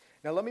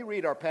Now let me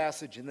read our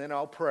passage and then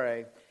I'll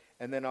pray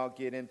and then I'll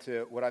get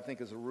into what I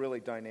think is a really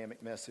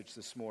dynamic message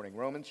this morning.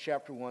 Romans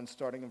chapter 1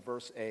 starting in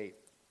verse 8.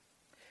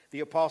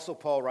 The Apostle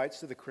Paul writes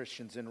to the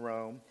Christians in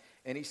Rome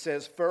and he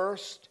says,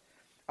 "First,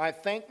 I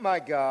thank my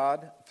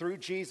God through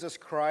Jesus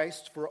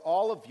Christ for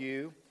all of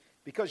you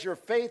because your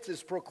faith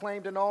is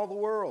proclaimed in all the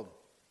world.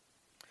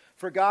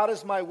 For God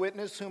is my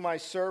witness, whom I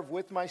serve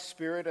with my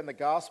spirit in the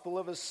gospel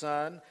of his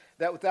Son,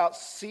 that without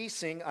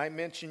ceasing I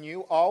mention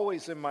you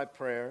always in my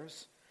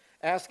prayers,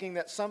 asking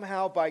that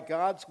somehow by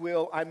God's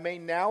will I may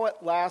now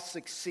at last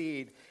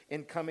succeed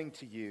in coming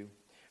to you.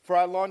 For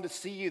I long to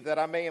see you, that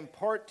I may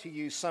impart to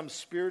you some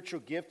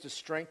spiritual gift to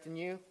strengthen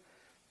you,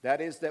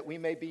 that is, that we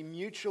may be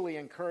mutually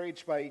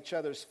encouraged by each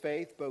other's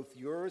faith, both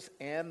yours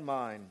and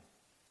mine.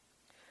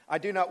 I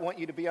do not want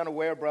you to be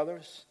unaware,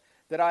 brothers,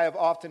 that I have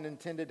often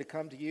intended to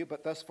come to you,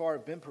 but thus far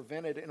have been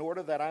prevented, in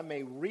order that I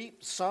may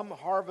reap some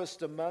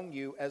harvest among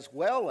you, as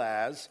well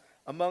as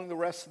among the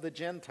rest of the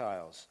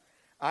Gentiles.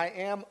 I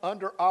am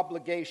under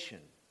obligation,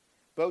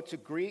 both to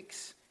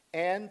Greeks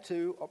and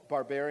to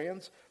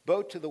barbarians,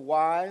 both to the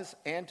wise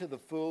and to the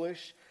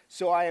foolish.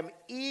 So I am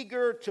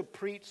eager to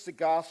preach the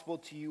gospel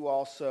to you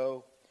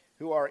also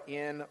who are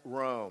in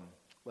Rome."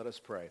 Let us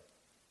pray.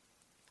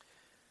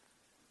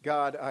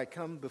 God, I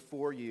come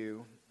before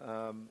you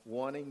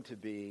wanting to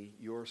be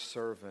your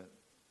servant,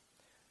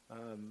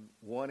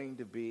 wanting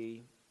to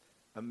be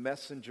a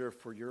messenger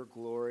for your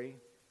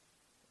glory.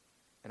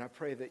 And I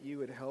pray that you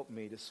would help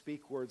me to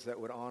speak words that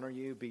would honor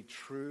you, be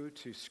true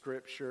to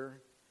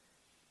Scripture.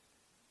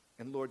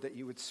 And Lord, that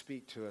you would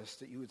speak to us,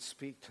 that you would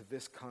speak to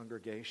this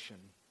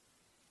congregation.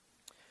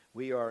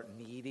 We are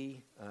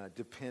needy,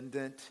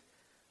 dependent.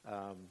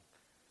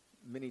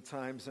 Many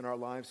times in our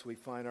lives we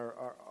find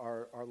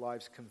our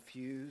lives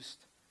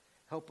confused.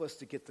 Help us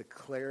to get the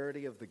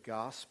clarity of the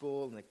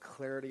gospel and the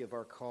clarity of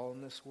our call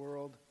in this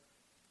world.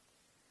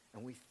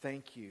 And we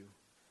thank you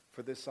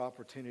for this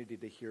opportunity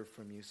to hear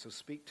from you. So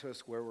speak to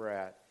us where we're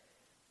at.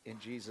 In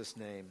Jesus'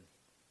 name,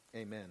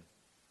 amen.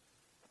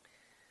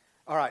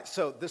 All right,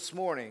 so this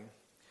morning,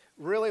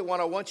 really what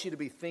I want you to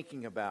be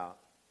thinking about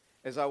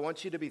is I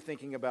want you to be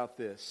thinking about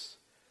this.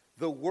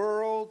 The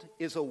world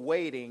is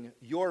awaiting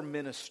your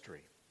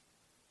ministry.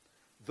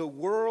 The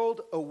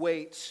world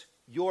awaits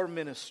your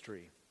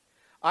ministry.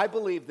 I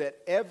believe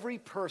that every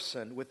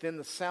person within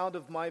the sound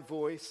of my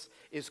voice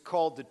is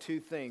called to two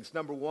things.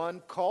 Number one,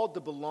 called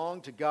to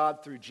belong to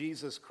God through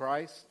Jesus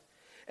Christ.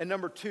 And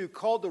number two,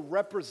 called to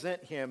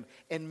represent him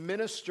and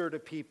minister to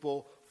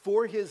people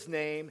for his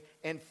name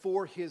and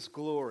for his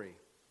glory.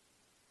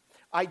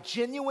 I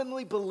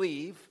genuinely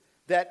believe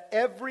that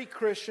every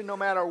Christian, no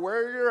matter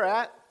where you're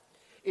at,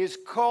 is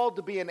called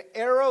to be an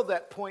arrow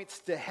that points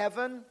to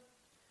heaven.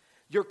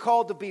 You're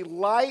called to be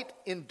light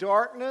in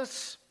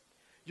darkness.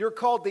 You're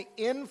called to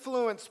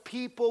influence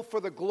people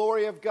for the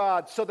glory of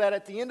God, so that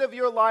at the end of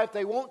your life,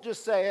 they won't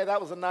just say, "Hey, that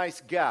was a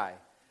nice guy,"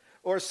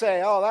 or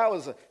say,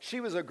 "Oh, she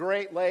was a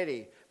great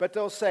lady," but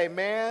they'll say,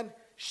 "Man,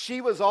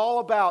 she was all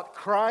about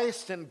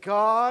Christ and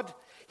God.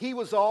 He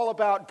was all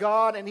about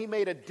God, and he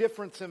made a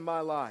difference in my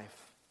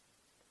life."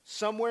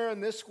 Somewhere in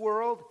this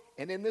world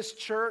and in this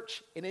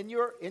church and in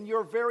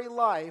your very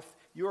life,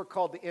 you are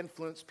called to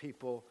influence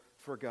people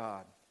for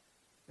God.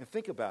 And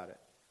think about it.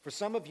 For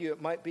some of you,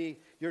 it might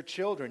be your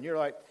children. You're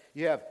like,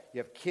 you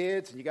have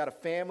kids and you got a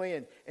family,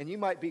 and you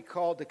might be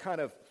called to kind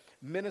of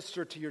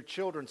minister to your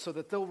children so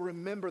that they'll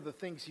remember the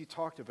things you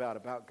talked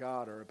about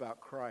God or about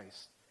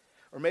Christ.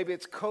 Or maybe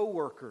it's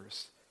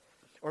co-workers.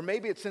 Or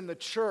maybe it's in the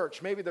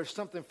church. Maybe there's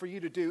something for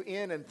you to do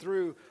in and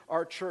through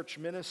our church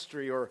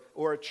ministry or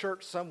a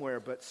church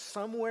somewhere. But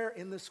somewhere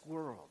in this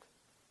world,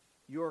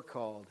 you're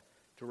called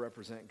to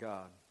represent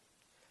God.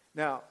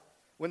 Now,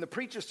 when the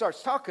preacher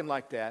starts talking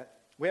like that,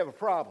 we have a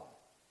problem.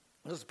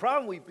 Because the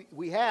problem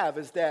we have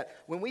is that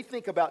when we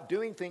think about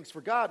doing things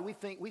for God,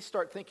 we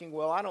start thinking,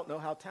 well, I don't know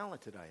how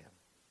talented I am.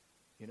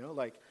 You know,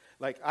 like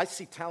I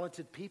see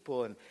talented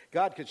people, and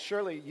God could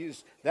surely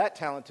use that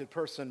talented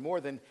person more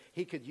than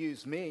he could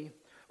use me.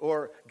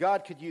 Or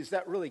God could use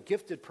that really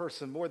gifted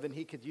person more than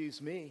he could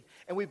use me.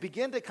 And we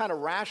begin to kind of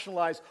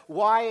rationalize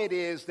why it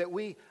is that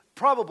we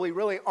probably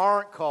really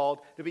aren't called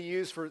to be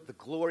used for the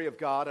glory of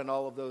God and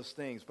all of those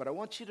things. But I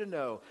want you to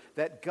know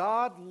that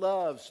God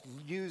loves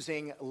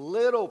using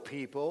little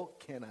people,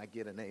 can I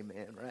get an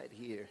amen right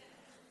here,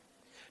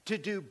 to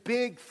do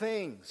big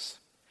things.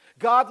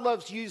 God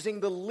loves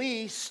using the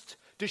least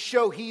to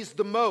show he's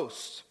the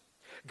most.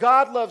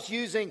 God loves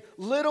using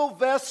little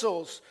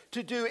vessels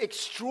to do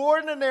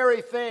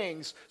extraordinary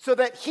things so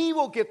that he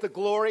will get the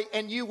glory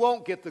and you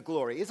won't get the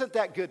glory. Isn't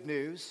that good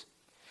news?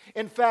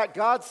 In fact,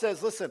 God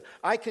says, listen,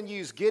 I can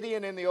use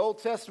Gideon in the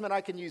Old Testament, I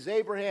can use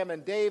Abraham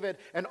and David,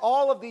 and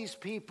all of these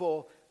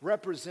people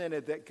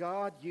represented that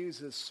God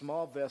uses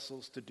small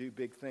vessels to do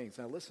big things.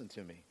 Now listen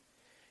to me.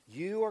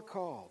 You are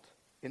called,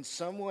 in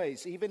some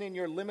ways, even in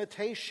your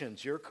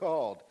limitations, you're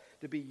called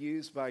to be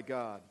used by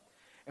God.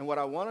 And what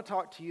I want to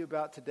talk to you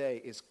about today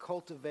is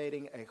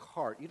cultivating a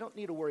heart. You don't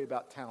need to worry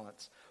about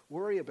talents.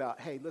 Worry about,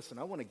 hey, listen,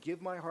 I want to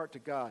give my heart to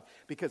God,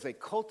 because a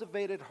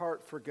cultivated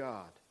heart for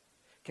God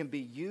can be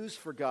used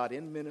for God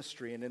in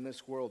ministry and in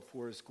this world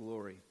for His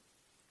glory.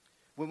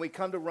 When we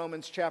come to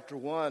Romans chapter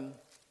 1,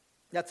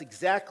 that's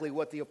exactly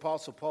what the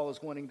Apostle Paul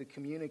is wanting to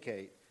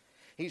communicate.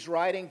 He's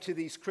writing to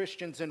these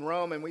Christians in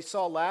Rome, and we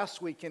saw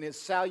last week in his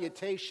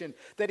salutation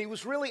that he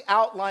was really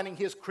outlining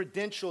his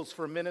credentials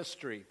for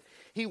ministry.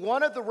 He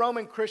wanted the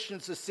Roman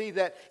Christians to see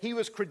that he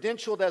was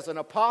credentialed as an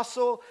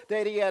apostle,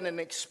 that he had an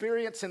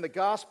experience in the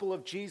gospel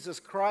of Jesus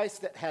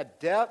Christ that had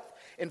depth,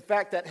 in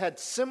fact, that had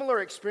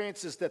similar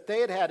experiences that they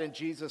had had in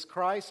Jesus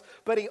Christ,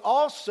 but he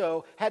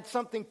also had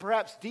something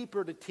perhaps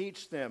deeper to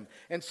teach them.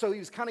 And so he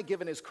was kind of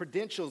given his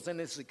credentials and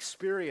his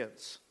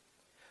experience.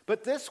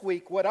 But this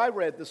week, what I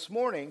read this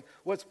morning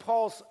was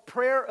Paul's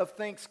prayer of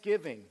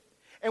thanksgiving.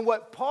 And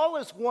what Paul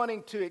is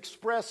wanting to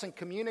express and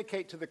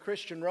communicate to the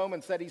Christian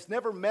Romans that he's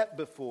never met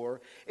before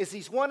is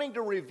he's wanting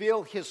to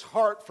reveal his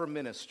heart for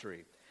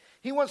ministry.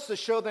 He wants to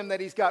show them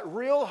that he's got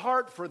real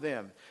heart for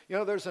them. You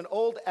know, there's an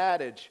old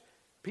adage,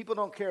 people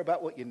don't care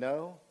about what you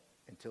know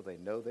until they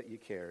know that you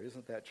care.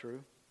 Isn't that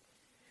true?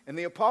 And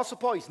the Apostle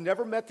Paul, he's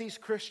never met these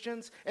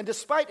Christians. And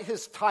despite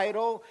his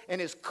title and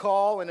his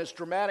call and his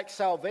dramatic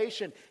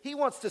salvation, he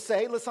wants to say,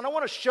 hey, listen, I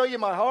want to show you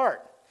my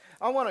heart.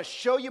 I want to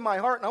show you my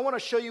heart, and I want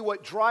to show you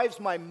what drives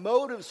my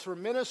motives for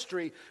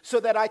ministry so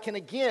that I can,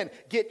 again,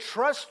 get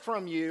trust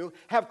from you,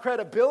 have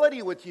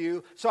credibility with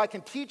you, so I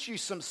can teach you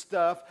some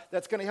stuff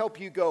that's going to help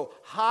you go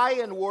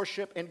high in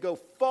worship and go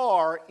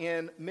far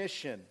in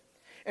mission.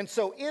 And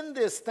so in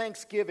this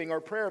thanksgiving, or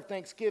prayer of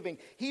thanksgiving,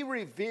 he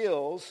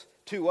reveals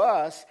to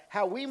us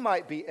how we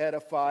might be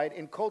edified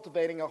in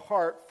cultivating a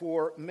heart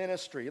for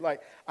ministry. Like,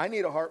 I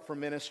need a heart for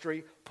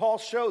ministry. Paul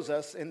shows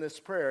us in this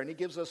prayer, and he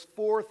gives us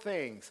 4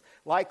 things.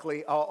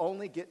 Likely, I'll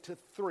only get to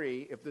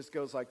 3 if this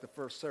goes like the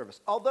first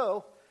service.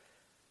 Although,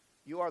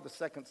 you are the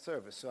second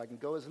service, so I can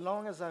go as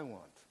long as I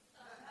want.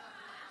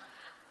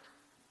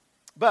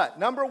 But,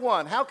 number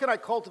 1, how can I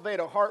cultivate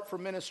a heart for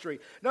ministry?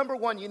 Number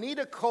 1, you need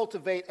to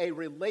cultivate a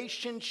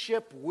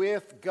relationship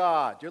with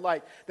God. You're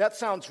like, that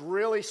sounds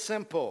really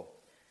simple.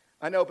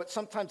 I know, but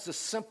sometimes the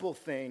simple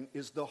thing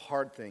is the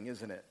hard thing,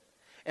 isn't it?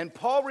 And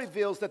Paul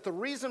reveals that the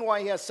reason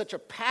why he has such a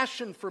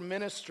passion for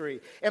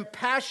ministry and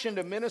passion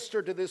to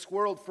minister to this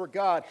world for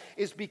God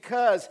is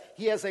because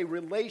he has a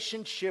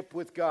relationship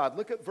with God.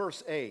 Look at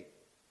verse 8.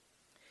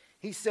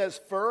 He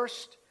says,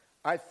 first,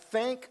 I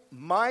thank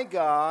my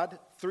God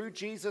through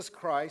Jesus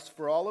Christ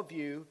for all of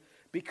you,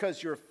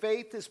 because your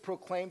faith is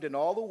proclaimed in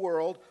all the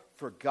world,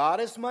 for God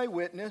is my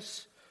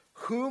witness,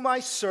 whom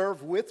I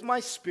serve with my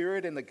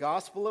spirit in the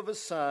gospel of his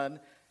Son,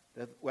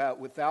 that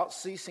without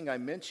ceasing I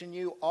mention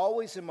you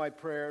always in my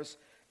prayers,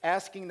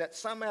 asking that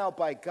somehow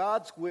by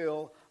God's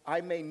will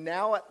I may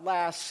now at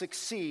last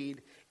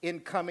succeed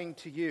in coming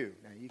to you.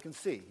 Now you can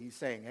see, he's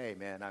saying, hey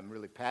man, I'm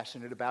really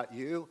passionate about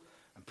you.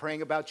 I'm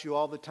praying about you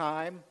all the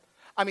time.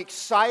 I'm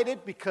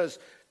excited because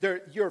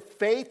your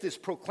faith is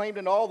proclaimed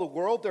in all the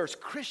world. There's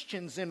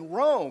Christians in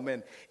Rome,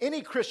 and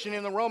any Christian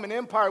in the Roman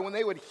Empire, when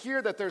they would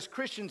hear that there's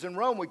Christians in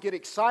Rome, would get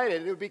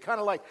excited. It would be kind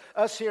of like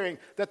us hearing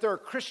that there are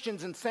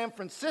Christians in San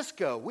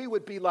Francisco. We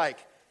would be like,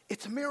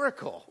 it's a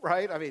miracle,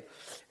 right? I mean,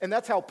 and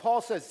that's how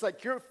Paul says, it's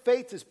like your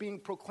faith is being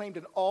proclaimed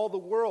in all the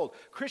world.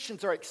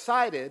 Christians are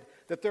excited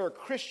that there are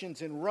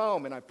Christians in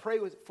Rome, and I pray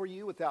for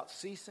you without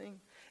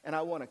ceasing, and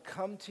I want to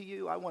come to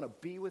you. I want to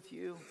be with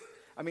you.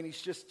 I mean,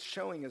 he's just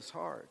showing his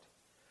heart.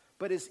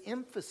 But his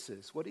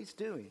emphasis, what he's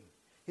doing,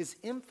 his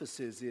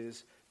emphasis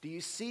is, do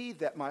you see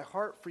that my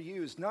heart for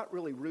you is not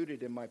really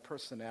rooted in my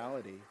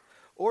personality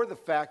or the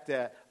fact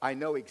that I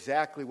know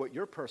exactly what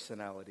your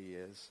personality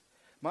is?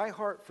 My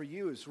heart for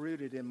you is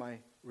rooted in my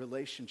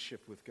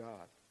relationship with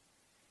God.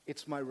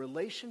 It's my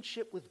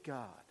relationship with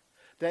God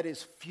that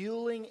is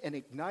fueling and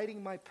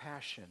igniting my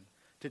passion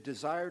to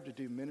desire to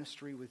do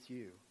ministry with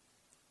you.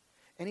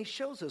 And he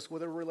shows us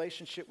what a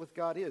relationship with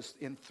God is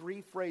in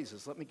 3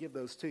 phrases. Let me give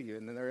those to you.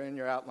 And then they're in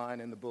your outline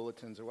in the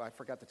bulletins. Or I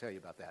forgot to tell you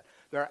about that.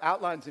 There are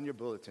outlines in your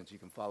bulletins. You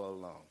can follow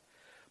along.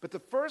 But the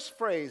first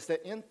phrase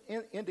that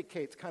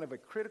indicates kind of a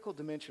critical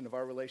dimension of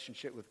our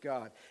relationship with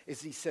God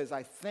is he says,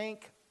 I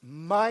thank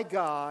my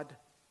God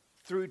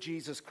through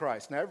Jesus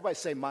Christ. Now everybody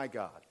say, my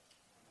God.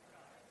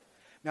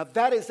 Now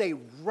that is a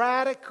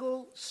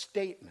radical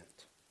statement.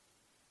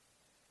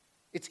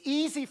 It's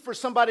easy for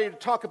somebody to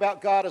talk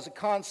about God as a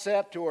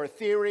concept or a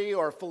theory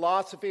or a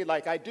philosophy,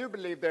 like I do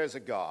believe there's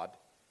a God.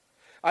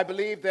 I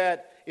believe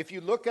that if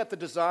you look at the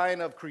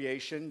design of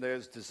creation,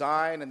 there's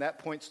design, and that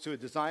points to a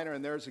designer,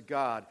 and there's a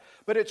God.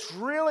 But it's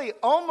really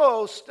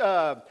almost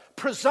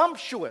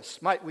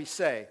presumptuous, might we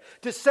say,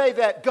 to say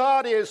that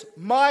God is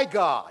my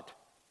God.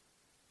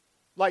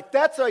 Like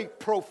that's a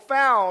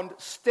profound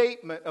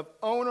statement of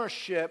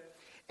ownership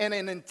and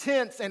an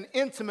intense and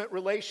intimate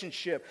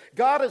relationship.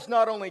 God is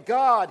not only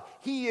God,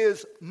 he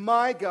is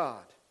my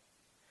God.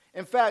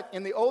 In fact,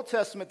 in the Old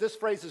Testament, this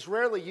phrase is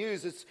rarely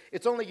used.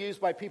 It's only used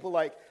by people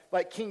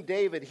like King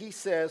David. He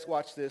says,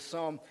 watch this,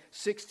 Psalm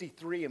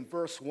 63 and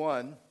verse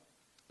 1.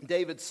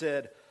 David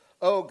said,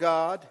 O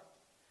God,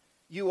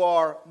 you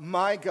are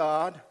my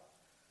God.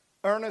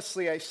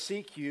 Earnestly I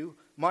seek you.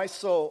 My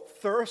soul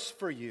thirsts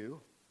for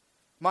you.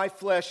 My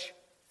flesh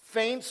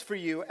faints for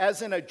you,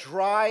 as in a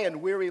dry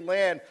and weary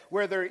land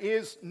where there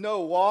is no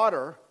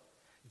water.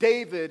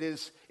 David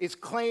is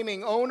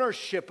claiming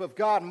ownership of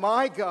God,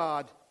 my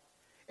God.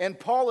 And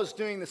Paul is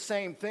doing the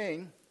same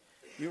thing.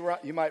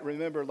 You might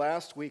remember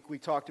last week we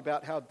talked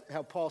about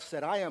how Paul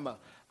said, I am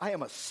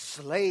a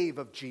slave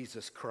of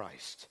Jesus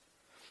Christ.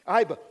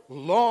 I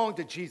belong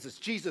to Jesus.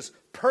 Jesus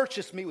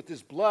purchased me with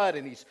his blood,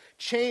 and he's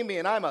chained me,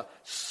 and I'm a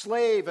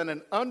slave and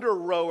an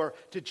under-rower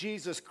to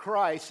Jesus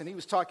Christ. And he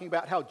was talking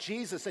about how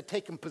Jesus had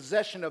taken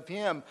possession of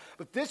him.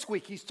 But this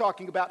week he's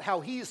talking about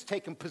how he has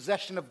taken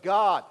possession of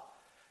God.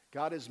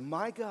 God is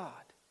my God.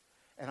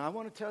 And I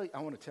want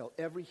to tell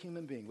every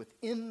human being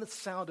within the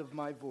sound of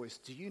my voice,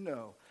 do you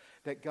know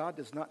that God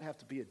does not have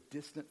to be a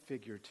distant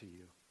figure to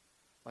you,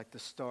 like the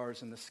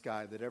stars in the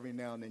sky, that every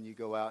now and then you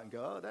go out and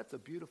go, oh, that's a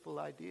beautiful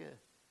idea.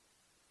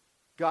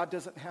 God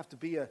doesn't have to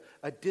be a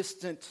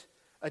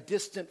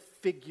distant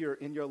figure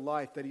in your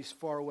life, that he's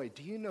far away.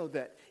 Do you know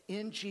that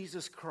in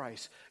Jesus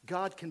Christ,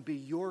 God can be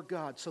your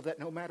God, so that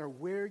no matter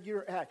where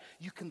you're at,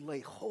 you can lay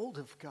hold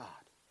of God.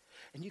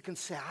 And you can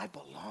say, I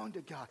belong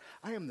to God.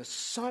 I am the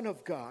son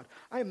of God.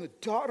 I am the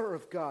daughter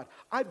of God.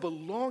 I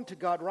belong to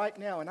God right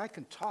now, and I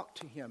can talk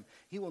to him.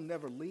 He will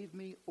never leave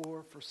me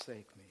or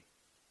forsake me.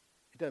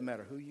 It doesn't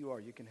matter who you are,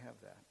 you can have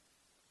that.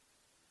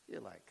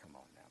 You're like, come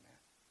on now, man.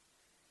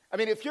 I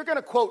mean, if you're going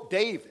to quote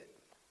David,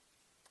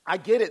 I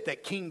get it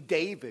that King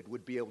David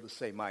would be able to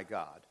say, my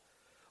God.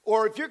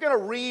 Or if you're going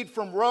to read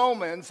from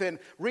Romans and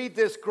read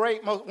this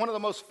great, one of the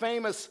most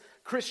famous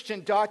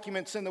Christian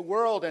documents in the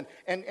world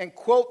and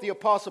quote the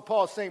Apostle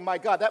Paul saying, my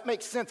God, that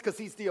makes sense because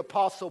he's the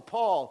Apostle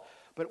Paul.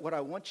 But what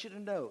I want you to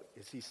note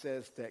is he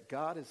says that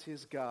God is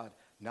his God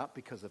not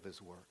because of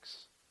his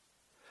works,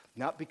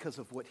 not because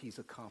of what he's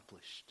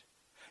accomplished,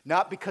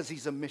 not because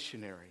he's a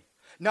missionary,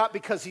 not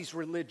because he's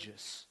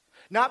religious,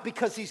 not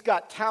because he's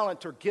got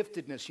talent or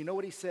giftedness. You know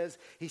what he says?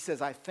 He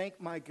says, I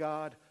thank my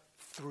God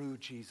through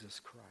Jesus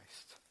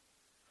Christ.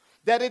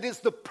 That it is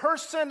the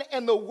person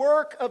and the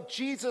work of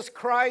Jesus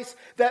Christ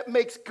that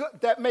makes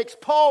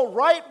Paul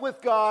right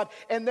with God,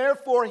 and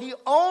therefore he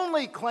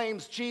only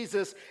claims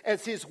Jesus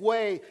as his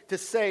way to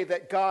say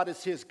that God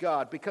is his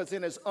God. Because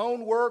in his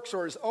own works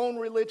or his own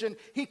religion,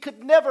 he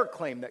could never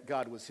claim that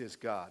God was his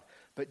God.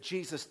 But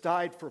Jesus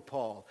died for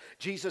Paul.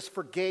 Jesus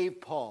forgave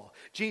Paul.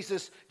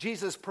 Jesus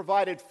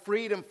provided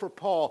freedom for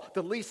Paul,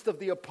 the least of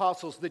the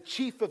apostles, the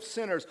chief of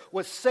sinners,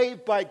 was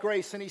saved by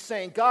grace. And he's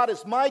saying, God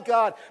is my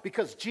God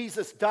because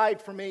Jesus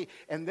died for me.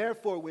 And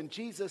therefore, when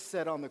Jesus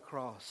said on the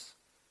cross,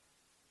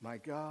 my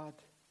God,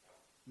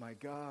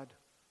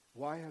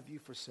 why have you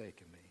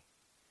forsaken me?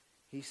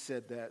 He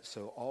said that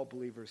so all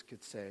believers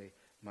could say,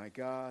 my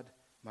God,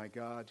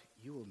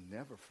 you will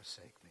never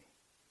forsake me.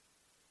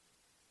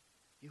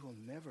 You will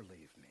never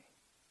leave me.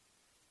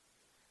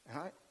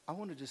 And I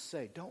want to just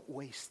say, don't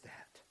waste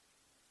that.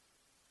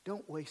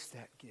 Don't waste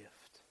that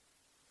gift.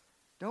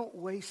 Don't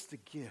waste the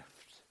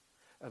gift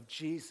of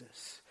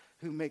Jesus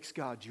who makes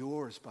God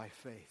yours by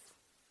faith.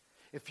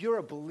 If you're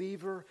a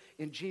believer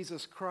in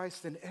Jesus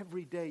Christ, then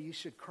every day you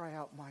should cry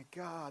out, my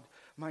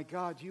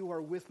God, you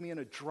are with me in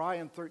a dry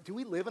and thirsty. Do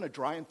we live in a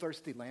dry and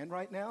thirsty land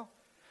right now?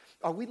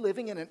 Are we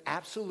living in an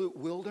absolute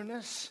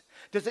wilderness?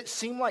 Does it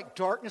seem like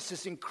darkness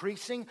is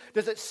increasing?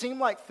 Does it seem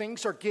like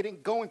things are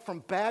going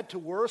from bad to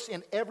worse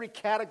in every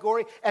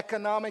category?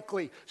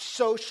 Economically,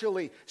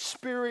 socially,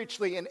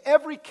 spiritually, in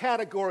every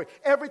category.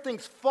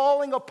 Everything's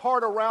falling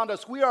apart around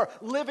us. We are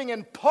living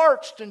in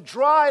parched and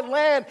dry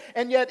land.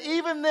 And yet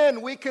even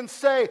then we can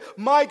say,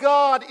 my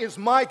God is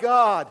my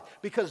God,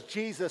 because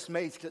Jesus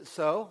made it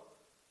so.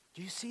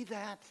 Do you see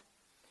that?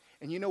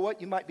 And you know what?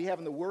 You might be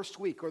having the worst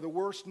week or the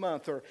worst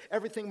month, or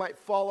everything might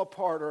fall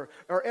apart,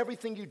 or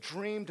everything you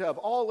dreamed of,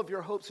 all of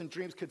your hopes and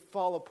dreams could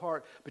fall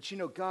apart. But you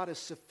know, God is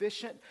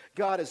sufficient.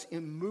 God is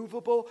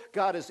immovable.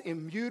 God is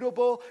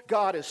immutable.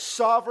 God is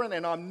sovereign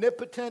and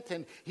omnipotent,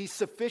 and he's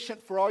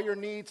sufficient for all your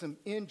needs. And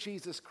in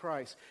Jesus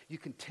Christ, you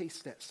can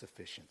taste that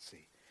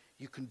sufficiency.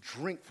 You can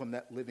drink from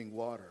that living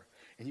water,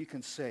 and you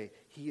can say,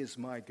 he is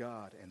my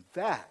God. And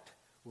that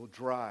will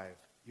drive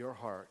your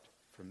heart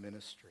for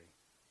ministry.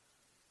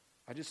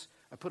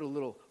 I put a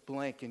little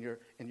blank in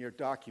your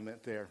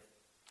document there,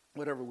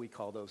 whatever we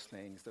call those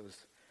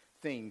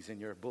things in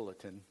your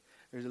bulletin.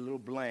 There's a little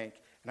blank,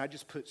 and I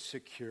just put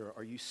secure.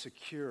 Are you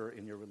secure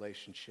in your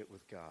relationship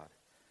with God?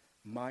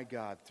 My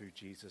God through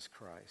Jesus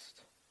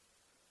Christ.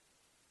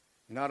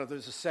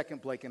 There's a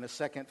second blank and a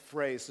second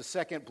phrase. The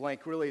second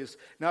blank really is,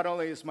 not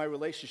only is my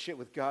relationship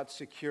with God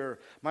secure,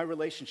 my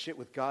relationship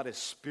with God is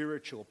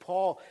spiritual.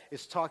 Paul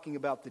is talking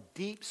about the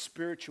deep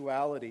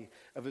spirituality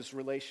of his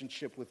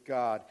relationship with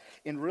God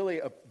in really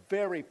a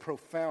very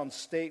profound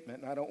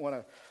statement. And I don't want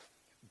to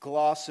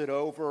gloss it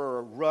over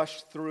or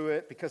rush through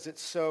it because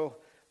it's so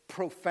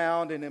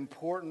profound and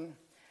important.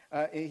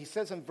 He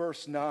says in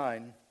verse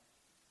 9,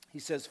 he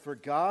says, for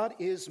God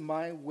is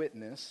my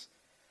witness.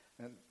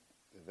 And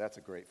that's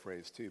a great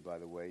phrase too, by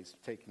the way. He's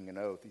taking an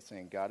oath. He's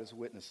saying, God is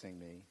witnessing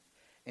me.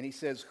 And he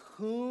says,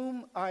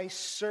 whom I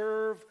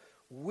serve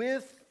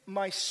with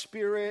my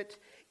spirit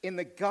in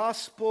the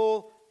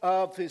gospel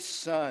of his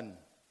Son.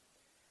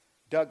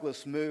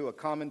 Douglas Moo, a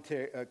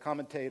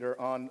commentator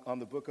on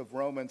the book of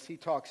Romans, he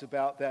talks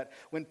about that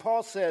when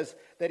Paul says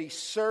that he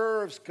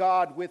serves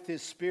God with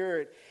his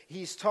Spirit,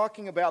 he's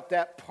talking about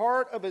that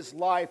part of his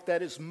life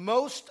that is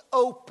most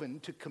open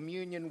to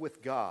communion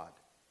with God.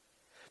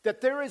 That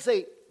there is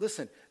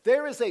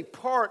a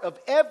part of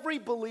every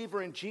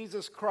believer in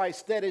Jesus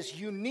Christ that is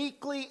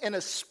uniquely and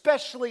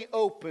especially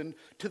open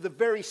to the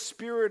very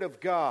Spirit of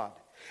God.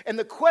 And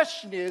the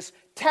question is,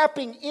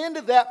 tapping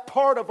into that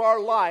part of our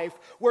life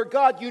where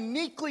God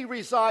uniquely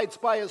resides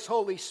by his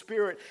Holy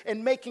Spirit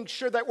and making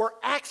sure that we're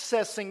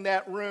accessing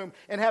that room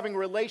and having a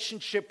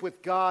relationship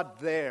with God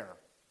there.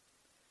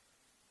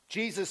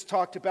 Jesus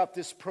talked about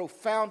this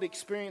profound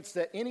experience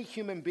that any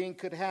human being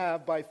could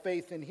have by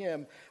faith in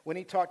him when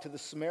he talked to the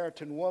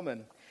Samaritan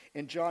woman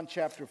in John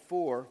chapter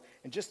 4.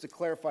 And just to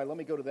clarify, let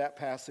me go to that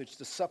passage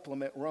to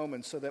supplement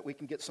Romans so that we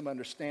can get some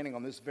understanding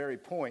on this very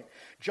point.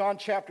 John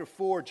chapter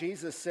 4,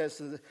 Jesus says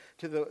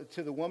to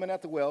the woman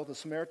at the well, the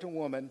Samaritan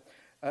woman,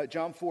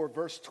 John 4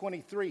 verse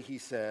 23, he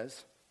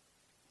says,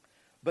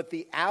 "But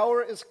the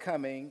hour is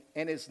coming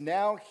and is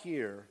now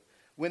here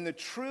when the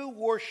true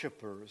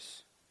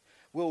worshipers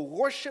will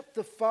worship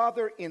the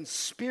Father in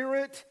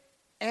spirit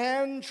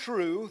and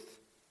truth,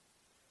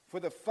 for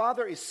the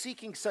Father is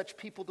seeking such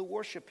people to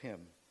worship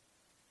him.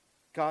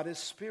 God is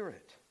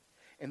spirit,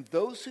 and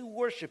those who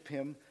worship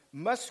him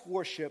must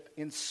worship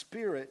in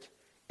spirit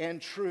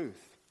and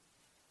truth."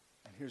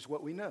 And here's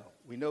what we know.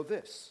 We know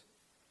this,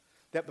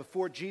 that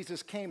before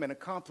Jesus came and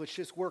accomplished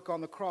his work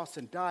on the cross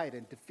and died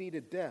and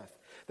defeated death,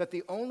 that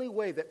the only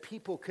way that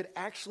people could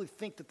actually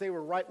think that they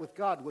were right with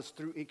God was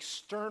through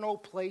external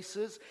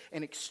places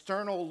and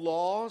external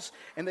laws,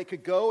 and they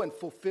could go and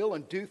fulfill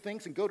and do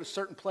things and go to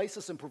certain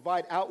places and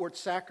provide outward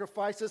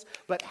sacrifices.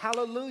 But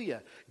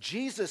hallelujah,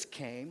 Jesus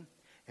came,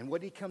 and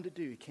what did he come to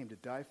do? He came to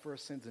die for our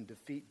sins and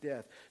defeat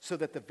death so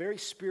that the very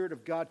Spirit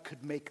of God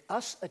could make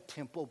us a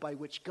temple by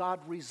which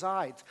God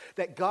resides,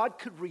 that God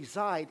could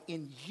reside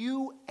in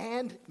you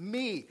and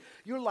me.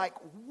 You're like,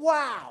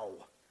 wow.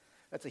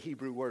 That's a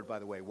Hebrew word, by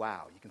the way,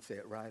 wow. You can say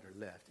it right or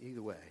left,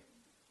 either way.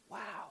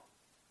 Wow.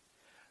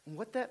 And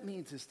what that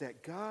means is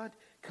that God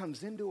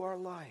comes into our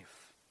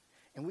life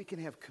and we can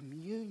have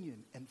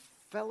communion and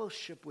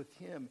fellowship with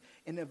him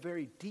in a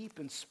very deep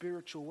and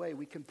spiritual way.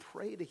 We can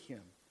pray to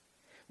him.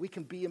 We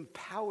can be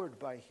empowered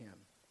by him.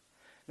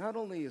 Not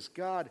only is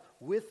God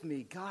with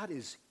me, God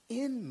is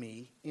in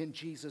me in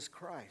Jesus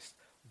Christ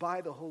by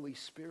the Holy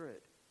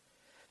Spirit.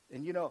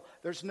 And you know,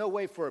 there's no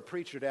way for a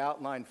preacher to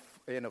outline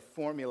in a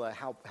formula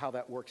how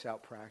that works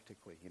out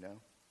practically, you know?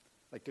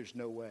 Like there's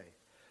no way.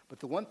 But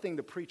the one thing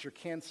the preacher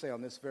can say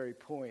on this very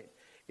point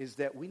is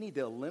that we need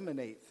to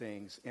eliminate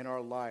things in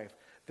our life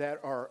that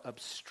are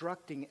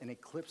obstructing and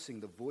eclipsing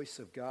the voice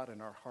of God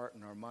in our heart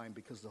and our mind,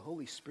 because the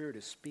Holy Spirit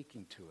is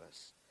speaking to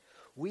us.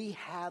 We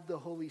have the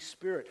Holy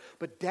Spirit,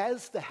 but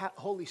does the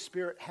Holy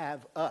Spirit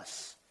have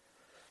us?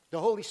 The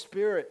Holy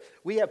Spirit,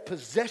 we have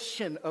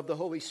possession of the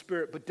Holy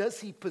Spirit, but does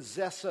he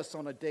possess us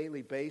on a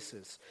daily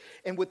basis?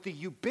 And with the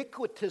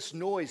ubiquitous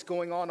noise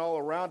going on all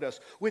around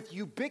us, with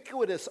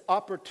ubiquitous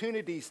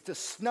opportunities to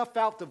snuff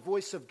out the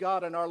voice of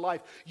God in our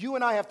life, you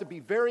and I have to be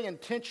very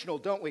intentional,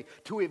 don't we,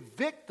 to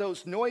evict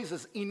those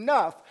noises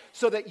enough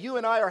so that you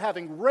and I are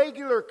having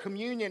regular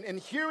communion and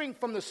hearing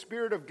from the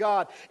Spirit of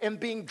God and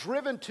being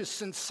driven to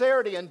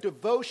sincerity and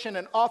devotion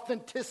and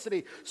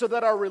authenticity, so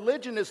that our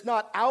religion is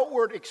not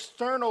outward,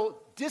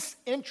 external,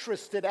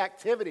 disinterested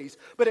activities,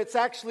 but it's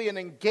actually an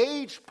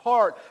engaged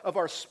part of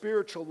our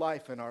spiritual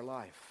life in our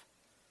life.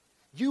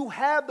 You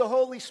have the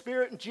Holy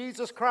Spirit in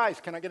Jesus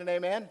Christ. Can I get an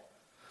amen?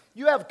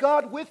 You have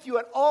God with you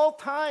at all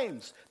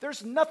times.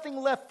 There's nothing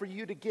left for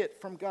you to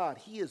get from God.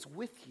 He is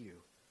with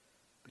you.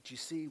 But you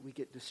see, we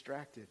get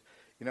distracted.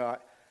 You know, I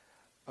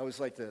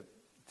always like to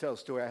tell a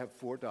story. I have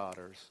 4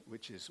 daughters,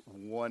 which is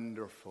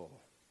wonderful.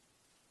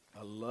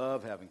 I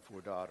love having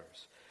 4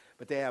 daughters.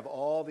 But they have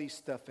all these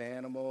stuffed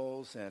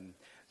animals, and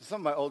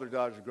some of my older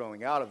daughters are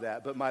growing out of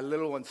that, but my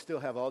little ones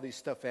still have all these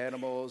stuffed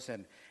animals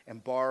and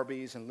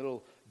Barbies and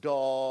little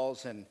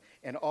dolls and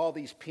all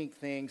these pink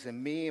things.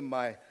 And me and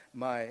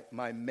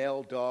my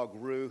male dog,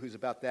 Rue, who's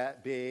about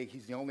that big,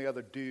 he's the only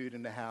other dude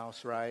in the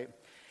house, right?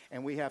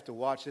 And we have to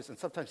watch this, and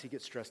sometimes he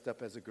gets dressed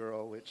up as a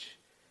girl, which,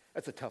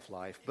 that's a tough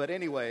life. But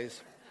anyways...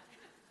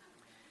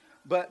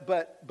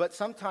 But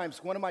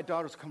sometimes one of my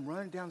daughters come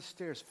running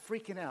downstairs,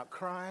 freaking out,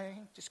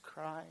 crying, just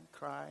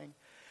crying.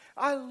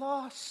 I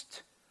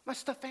lost my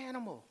stuffed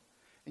animal.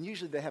 And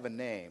usually they have a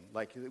name.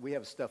 Like we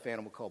have a stuffed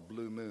animal called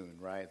Blue Moon,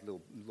 right?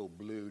 Little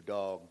blue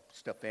dog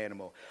stuffed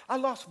animal. I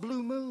lost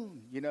Blue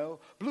Moon, you know.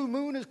 Blue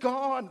Moon is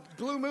gone.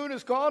 Blue Moon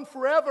is gone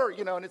forever,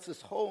 you know. And it's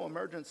this whole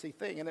emergency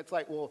thing. And it's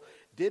like, well,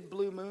 did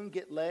Blue Moon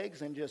get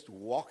legs and just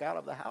walk out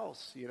of the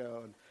house, you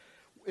know?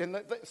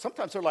 And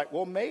sometimes they're like,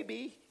 well,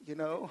 maybe, you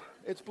know,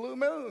 it's Blue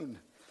Moon.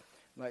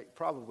 Like,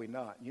 probably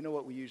not. You know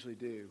what we usually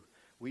do?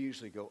 We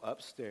usually go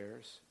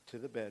upstairs to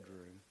the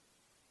bedroom.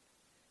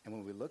 And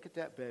when we look at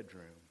that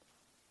bedroom,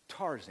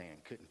 Tarzan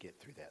couldn't get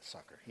through that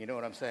sucker. You know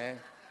what I'm saying?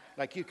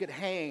 Like you could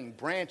hang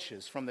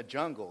branches from the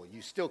jungle.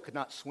 You still could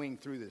not swing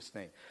through this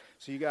thing.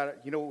 So you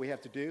know what we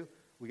have to do?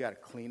 We got to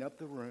clean up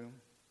the room,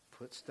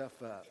 put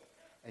stuff up.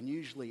 And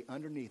usually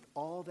underneath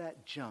all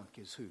that junk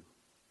is who?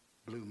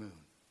 Blue moon.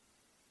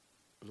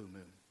 Blue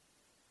moon.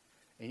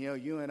 And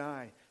you and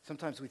I,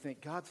 sometimes we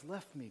think, God's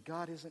left me.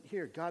 God isn't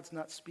here. God's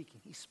not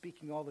speaking. He's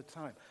speaking all the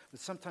time. But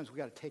sometimes we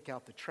got to take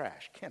out the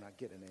trash. Can I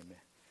get an amen?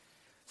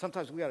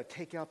 Sometimes we got to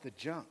take out the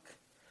junk.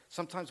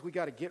 Sometimes we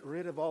got to get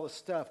rid of all the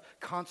stuff.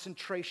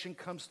 Concentration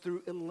comes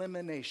through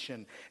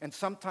elimination. And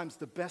sometimes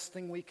the best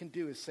thing we can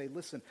do is say,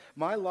 listen,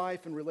 my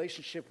life and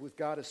relationship with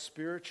God is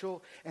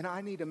spiritual, and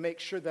I need to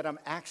make sure that I'm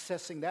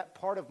accessing that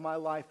part of my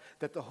life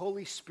that the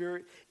Holy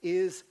Spirit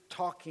is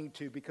talking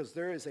to, because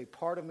there is a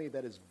part of me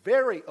that is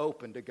very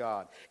open to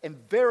God and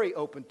very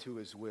open to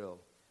His will.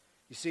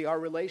 You see, our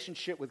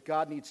relationship with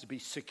God needs to be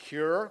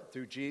secure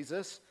through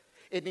Jesus.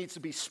 It needs to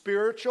be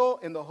spiritual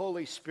in the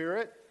Holy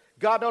Spirit.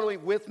 God not only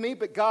with me,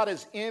 but God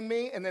is in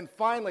me. And then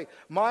finally,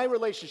 my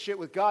relationship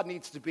with God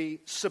needs to be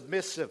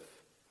submissive.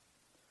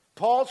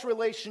 Paul's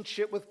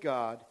relationship with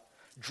God,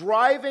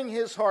 driving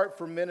his heart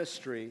for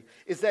ministry,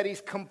 is that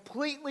he's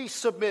completely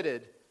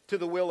submitted to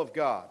the will of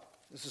God.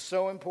 This is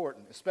so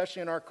important,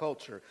 especially in our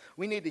culture.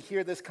 We need to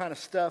hear this kind of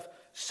stuff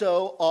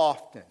so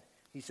often.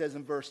 He says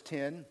in verse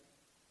 10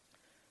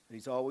 that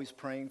he's always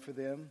praying for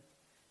them.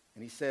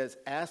 And he says,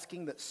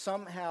 asking that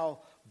somehow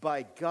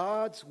by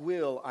God's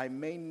will I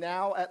may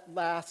now at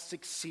last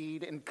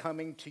succeed in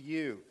coming to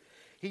you.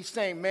 He's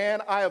saying,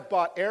 man, I have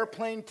bought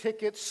airplane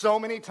tickets so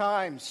many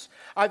times.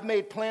 I've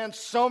made plans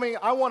so many.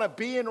 I want to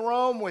be in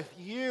Rome with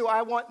you.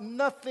 I want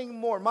nothing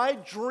more. My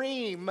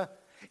dream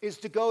is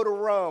to go to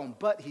Rome.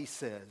 But he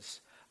says,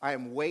 I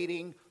am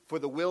waiting for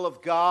the will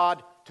of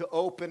God to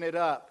open it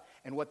up.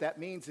 And what that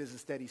means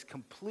is that he's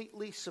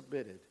completely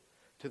submitted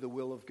to the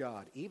will of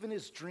God. Even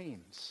his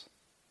dreams,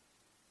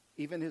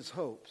 even his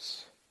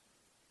hopes,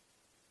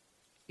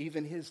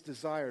 even his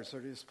desires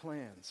or his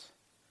plans.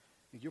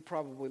 You're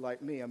probably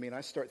like me. I mean,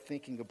 I start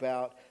thinking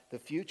about the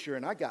future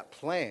and I got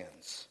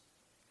plans.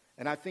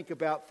 And I think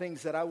about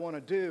things that I want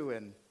to do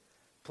and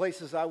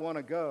places I want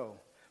to go.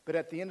 But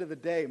at the end of the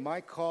day, my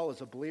call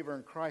as a believer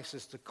in Christ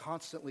is to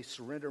constantly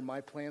surrender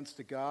my plans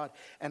to God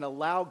and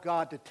allow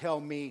God to tell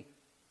me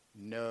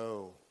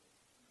no,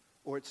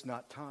 or it's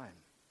not time,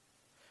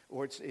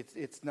 or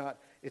it's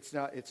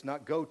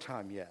not go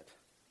time yet.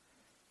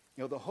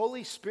 You know, the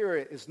Holy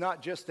Spirit is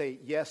not just a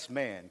yes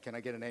man. Can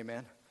I get an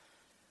amen?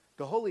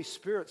 The Holy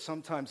Spirit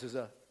sometimes is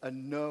a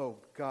no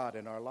God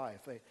in our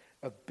life,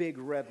 a big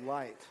red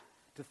light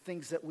to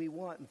things that we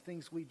want and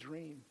things we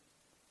dream.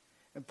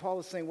 And Paul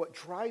is saying what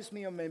drives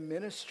me on my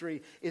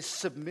ministry is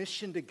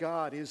submission to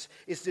God, is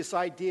this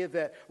idea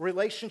that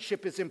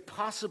relationship is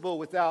impossible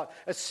without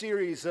a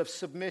series of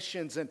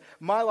submissions. And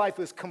my life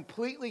is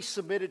completely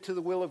submitted to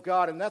the will of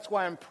God. And that's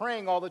why I'm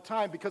praying all the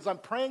time, because I'm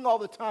praying all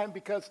the time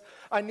because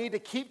I need to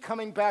keep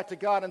coming back to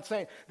God and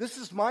saying, this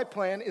is my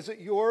plan. Is it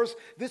yours?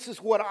 This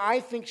is what I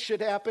think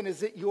should happen.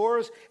 Is it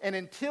yours? And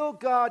until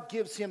God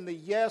gives him the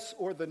yes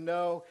or the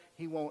no,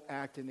 he won't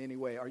act in any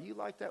way. Are you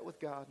like that with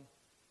God?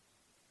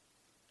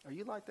 Are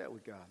you like that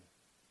with God?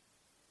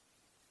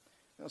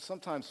 You know,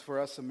 sometimes for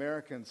us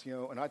Americans, you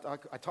know, and I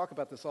talk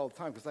about this all the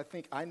time because I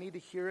think I need to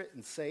hear it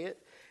and say it,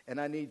 and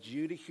I need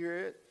you to hear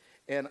it,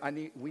 and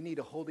we need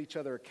to hold each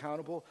other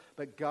accountable.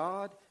 But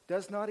God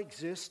does not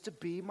exist to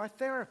be my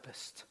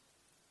therapist.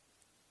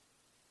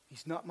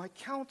 He's not my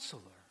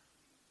counselor.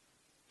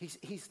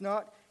 He's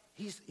not,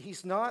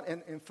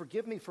 and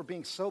forgive me for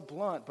being so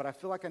blunt, but I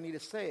feel like I need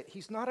to say it.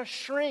 He's not a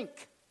shrink.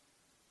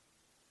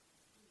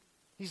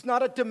 He's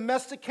not a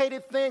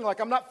domesticated thing, like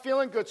I'm not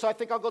feeling good, so I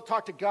think I'll go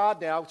talk to God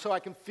now so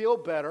I can feel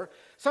better.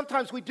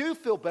 Sometimes we do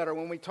feel better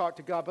when we talk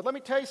to God, but let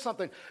me tell you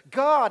something.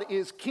 God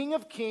is King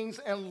of Kings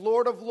and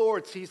Lord of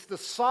Lords. He's the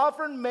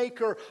sovereign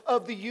maker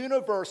of the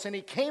universe, and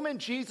he came in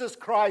Jesus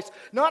Christ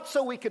not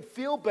so we could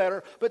feel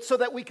better, but so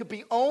that we could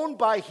be owned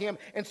by him,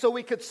 and so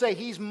we could say,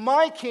 he's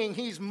my King,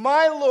 he's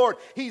my Lord,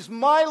 he's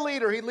my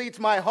leader. He leads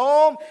my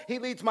home, he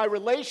leads my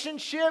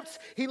relationships,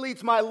 he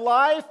leads my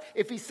life.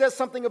 If he says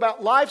something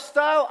about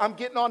lifestyle, I'm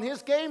getting on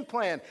his game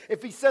plan.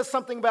 If he says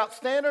something about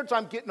standards,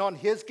 I'm getting on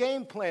his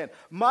game plan.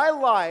 My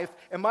life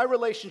and my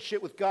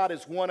relationship with God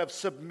is one of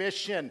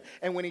submission.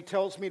 And when he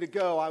tells me to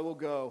go, I will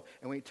go.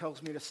 And when he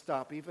tells me to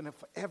stop, even if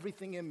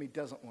everything in me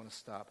doesn't want to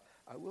stop,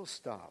 I will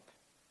stop.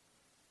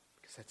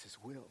 Because that's his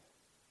will.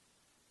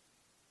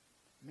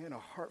 Man, a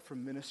heart for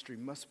ministry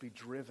must be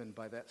driven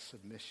by that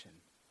submission.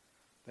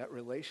 That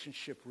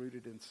relationship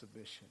rooted in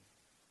submission.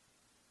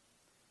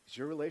 Is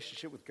your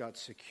relationship with God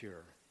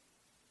secure?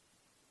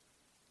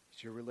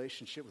 Is your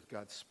relationship with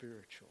God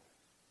spiritual?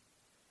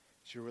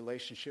 Is your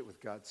relationship with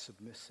God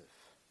submissive?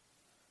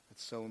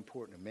 That's so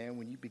important. And man,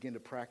 when you begin to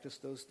practice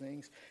those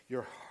things,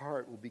 your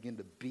heart will begin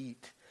to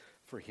beat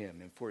for him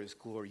and for his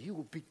glory. You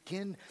will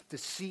begin to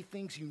see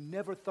things you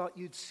never thought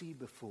you'd see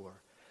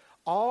before.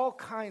 All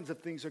kinds of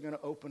things are going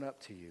to open up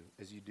to you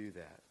as you do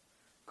that.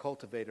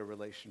 Cultivate a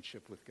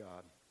relationship with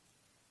God.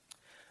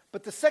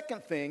 But the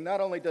second thing,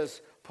 not only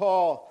does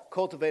Paul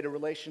cultivate a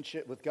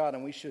relationship with God,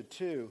 and we should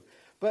too,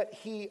 but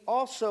he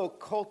also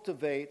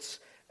cultivates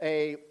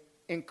a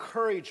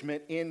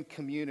encouragement in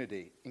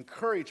community.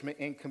 Encouragement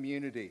in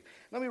community.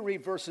 Let me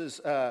read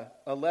verses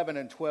 11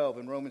 and 12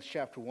 in Romans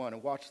chapter 1,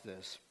 and watch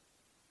this.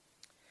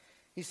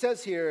 He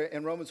says here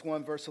in Romans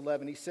 1, verse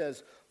 11, he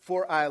says,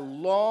 "For I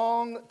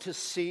long to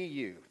see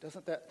you."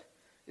 Isn't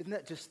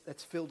that just,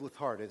 that's filled with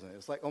heart, isn't it?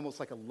 It's like almost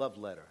like a love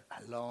letter.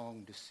 I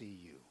long to see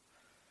you.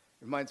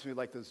 It reminds me of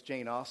like those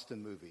Jane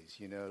Austen movies,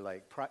 you know,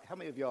 like, how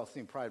many of y'all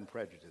seen Pride and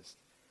Prejudice?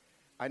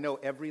 I know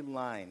every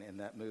line in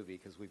that movie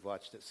because we've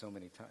watched it so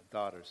many times.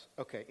 Daughters.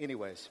 Okay,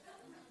 anyways.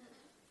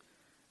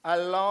 I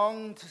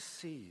long to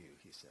see you,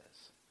 he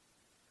says,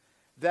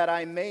 that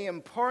I may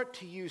impart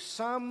to you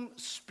some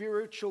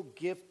spiritual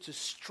gift to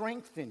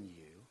strengthen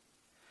you.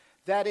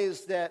 That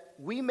is, that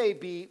we may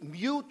be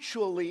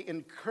mutually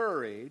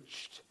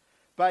encouraged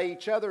by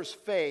each other's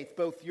faith,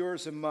 both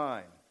yours and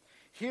mine.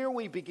 Here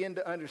we begin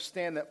to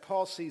understand that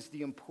Paul sees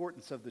the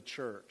importance of the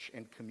church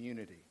and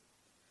community.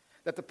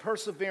 That the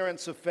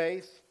perseverance of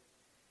faith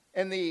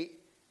and the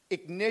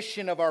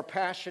ignition of our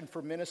passion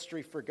for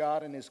ministry for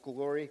God and His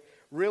glory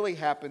really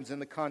happens in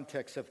the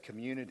context of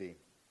community.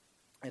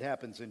 It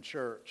happens in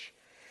church.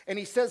 And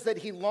he says that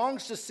he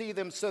longs to see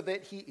them so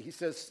that he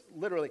says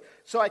literally,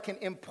 so I can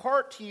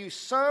impart to you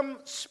some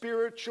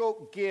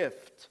spiritual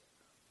gift.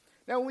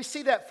 Now, when we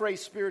see that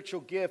phrase,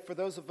 spiritual gift, for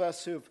those of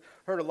us who've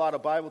heard a lot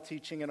of Bible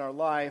teaching in our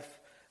life,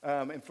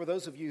 and for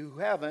those of you who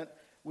haven't,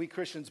 we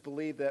Christians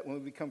believe that when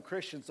we become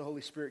Christians, the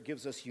Holy Spirit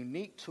gives us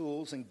unique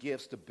tools and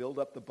gifts to build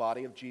up the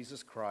body of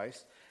Jesus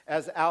Christ,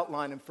 as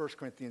outlined in 1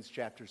 Corinthians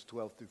chapters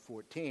 12 through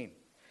 14.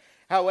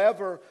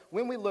 However,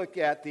 when we look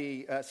at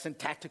the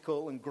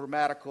syntactical and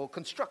grammatical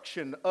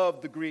construction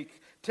of the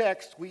Greek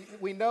text,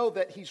 we know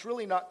that he's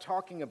really not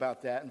talking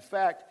about that. In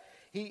fact,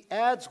 he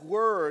adds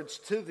words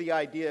to the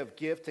idea of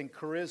gift and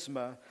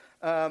charisma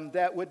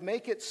that would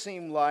make it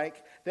seem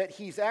like that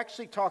he's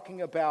actually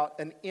talking about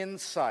an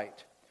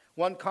insight.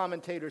 One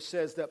commentator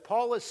says that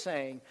Paul is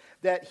saying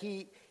that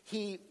he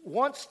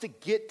wants to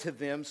get to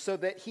them so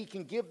that he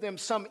can give them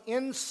some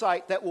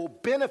insight that will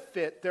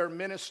benefit their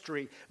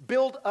ministry,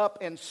 build up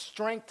and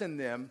strengthen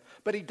them.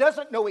 But he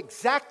doesn't know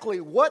exactly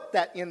what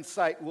that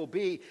insight will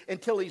be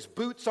until he's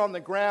boots on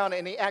the ground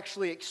and he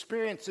actually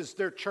experiences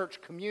their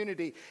church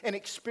community and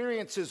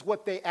experiences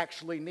what they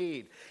actually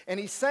need. And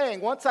he's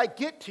saying, once I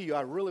get to you,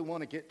 I really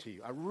want to get to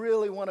you. I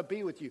really want to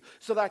be with you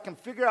so that I can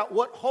figure out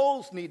what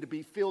holes need to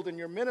be filled in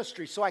your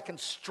ministry so I can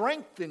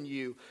strengthen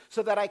you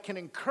so that I can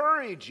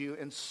encourage you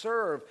and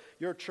serve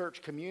your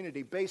church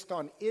community based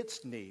on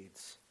its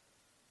needs,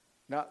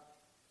 not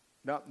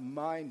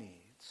my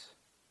needs.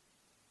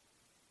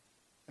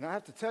 And I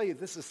have to tell you,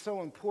 this is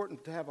so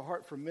important to have a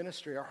heart for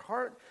ministry. Our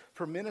heart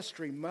for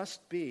ministry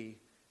must be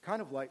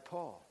kind of like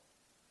Paul.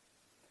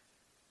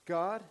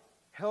 God,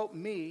 help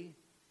me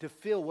to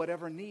fill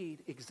whatever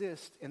need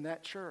exists in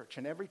that church.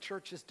 And every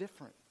church is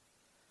different.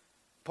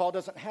 Paul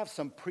doesn't have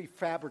some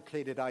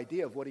prefabricated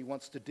idea of what he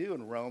wants to do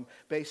in Rome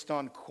based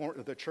on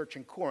the church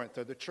in Corinth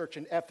or the church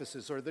in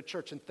Ephesus or the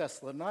church in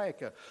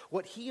Thessalonica.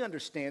 What he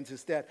understands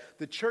is that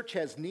the church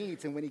has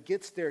needs, and when he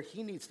gets there,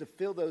 he needs to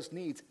fill those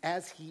needs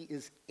as he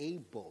is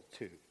able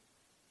to.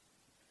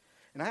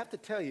 And I have to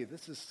tell you,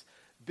 this is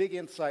big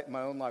insight in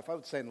my own life. I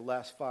would say in the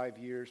last 5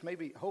 years,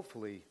 maybe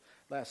hopefully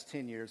last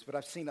 10 years, but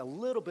I've seen a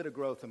little bit of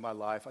growth in my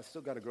life. I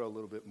still got to grow a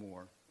little bit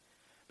more.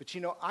 But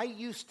you know, I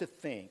used to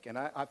think, and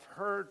I've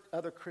heard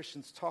other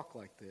Christians talk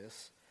like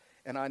this,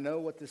 and I know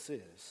what this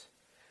is,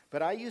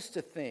 but I used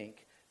to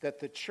think that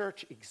the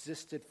church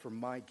existed for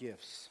my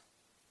gifts.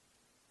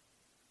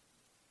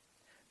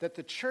 That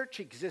the church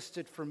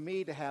existed for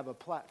me to have a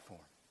platform.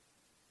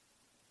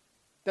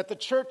 That the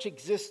church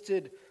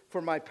existed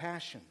for my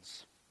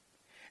passions.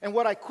 And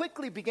what I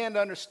quickly began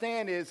to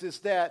understand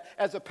is that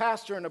as a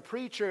pastor and a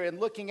preacher and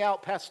looking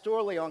out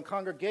pastorally on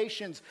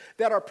congregations,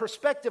 that our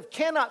perspective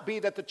cannot be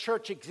that the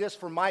church exists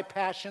for my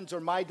passions or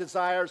my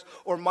desires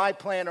or my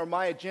plan or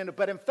my agenda,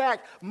 but in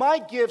fact, my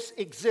gifts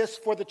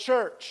exist for the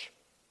church.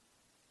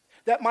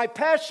 That my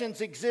passions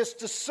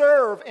exist to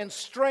serve and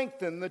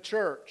strengthen the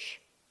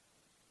church.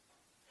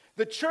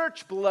 The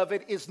church,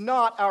 beloved, is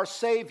not our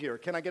Savior.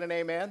 Can I get an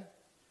amen?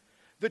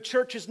 The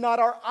church is not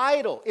our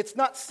idol. It's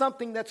not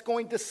something that's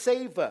going to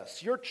save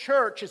us. Your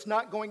church is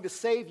not going to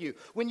save you.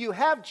 When you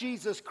have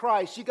Jesus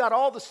Christ, you got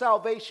all the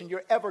salvation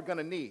you're ever going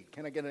to need.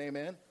 Can I get an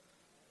amen?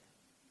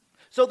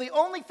 So the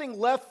only thing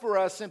left for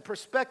us in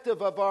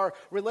perspective of our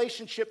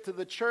relationship to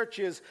the church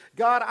is,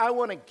 God, I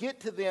want to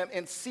get to them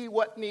and see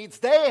what needs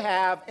they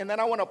have, and then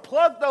I want to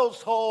plug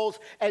those holes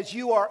as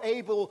you are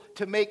able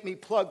to make me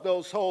plug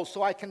those holes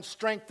so I can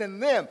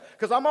strengthen them.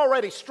 Because I'm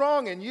already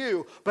strong in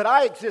you, but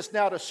I exist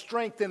now to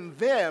strengthen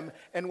them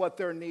and what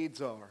their needs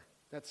are.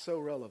 That's so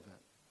relevant.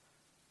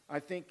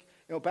 I think,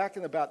 back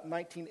in about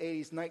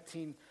 1980s,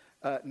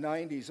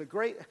 1990s,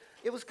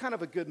 it was kind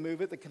of a good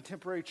movement, the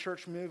contemporary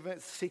church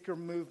movement, seeker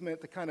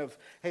movement, the kind of,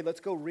 hey, let's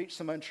go reach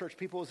some unchurched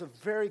people. It was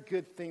a very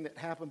good thing that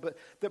happened,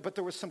 but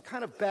there was some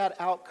kind of bad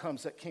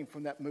outcomes that came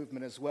from that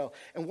movement as well.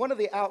 And one of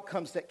the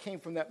outcomes that came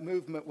from that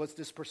movement was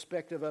this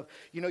perspective of,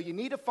 you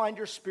need to find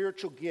your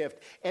spiritual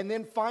gift and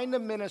then find the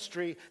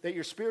ministry that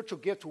your spiritual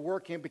gift will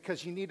work in,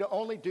 because you need to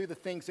only do the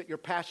things that you're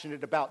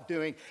passionate about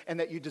doing and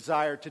that you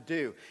desire to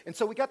do. And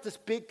so we got this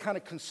big kind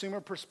of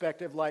consumer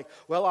perspective like,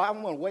 well,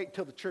 I'm going to wait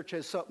until the church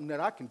has something that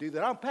I can do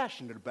that I'm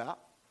passionate about.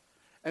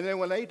 And then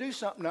when they do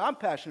something that I'm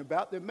passionate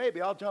about, then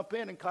maybe I'll jump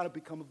in and kind of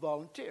become a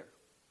volunteer.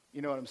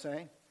 You know what I'm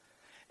saying?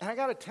 And I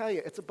got to tell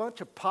you, it's a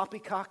bunch of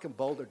poppycock and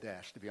boulder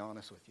dash, to be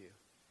honest with you.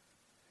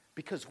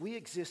 Because we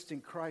exist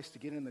in Christ to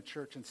get in the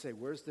church and say,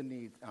 where's the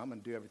need? I'm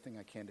going to do everything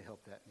I can to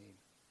help that need.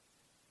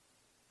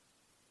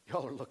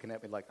 Y'all are looking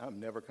at me like, I'm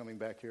never coming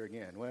back here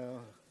again.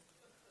 Well,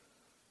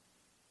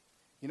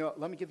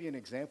 let me give you an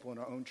example in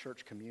our own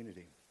church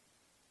community.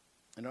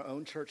 In our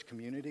own church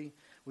community,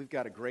 we've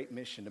got a great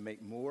mission to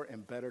make more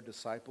and better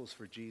disciples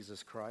for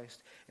Jesus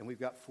Christ. And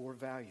we've got 4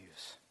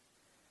 values: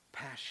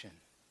 passion,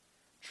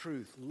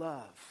 truth,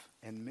 love,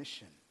 and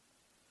mission.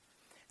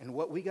 And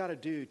what we got to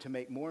do to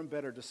make more and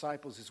better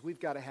disciples is we've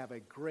got to have a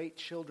great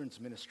children's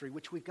ministry,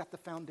 which we've got the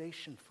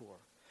foundation for.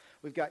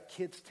 We've got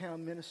Kids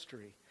Town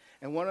Ministry.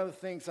 And one of the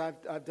things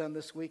I've done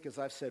this week is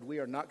I've said we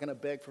are not going to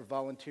beg for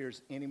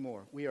volunteers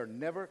anymore. We're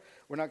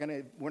not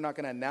going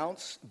to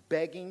announce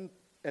begging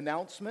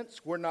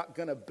announcements. We're not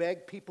going to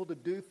beg people to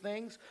do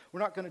things.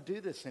 We're not going to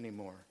do this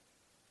anymore.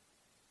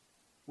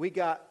 We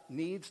got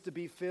needs to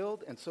be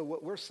filled. And so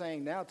what we're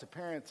saying now to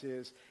parents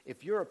is,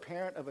 if you're a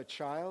parent of a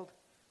child,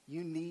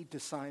 you need to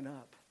sign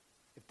up.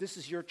 If this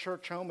is your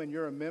church home and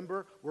you're a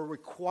member, we're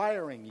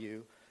requiring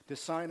you to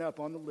sign up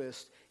on the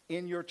list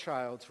in your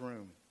child's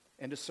room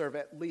and to serve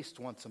at least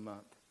once a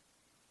month.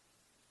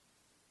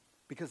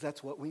 Because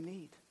that's what we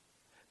need.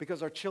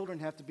 Because our children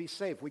have to be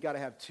safe. We got to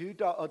have 2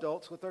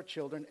 adults with our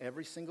children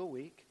every single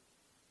week.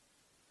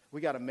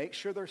 We got to make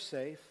sure they're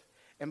safe.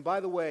 And by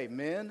the way,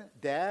 men,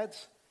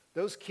 dads,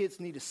 those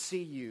kids need to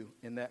see you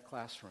in that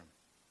classroom.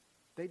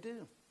 They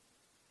do.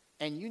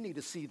 And you need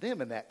to see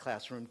them in that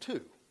classroom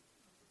too.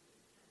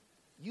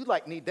 You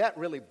need that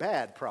really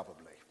bad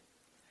probably.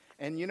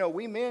 And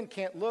we men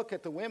can't look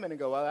at the women and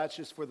go, well, that's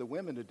just for the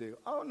women to do.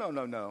 Oh,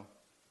 no.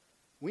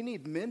 We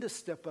need men to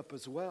step up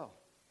as well.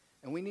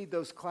 And we need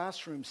those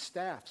classroom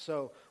staff.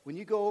 So when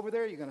you go over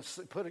there, you're going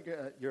to put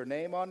your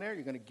name on there.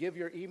 You're going to give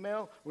your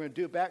email. We're going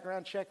to do a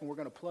background check, and we're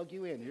going to plug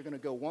you in. You're going to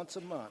go once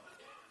a month.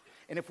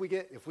 And if we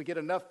get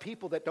enough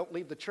people that don't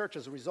leave the church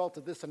as a result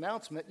of this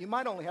announcement, you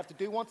might only have to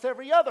do once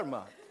every other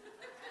month.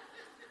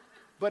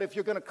 But if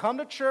you're going to come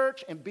to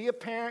church and be a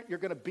parent, you're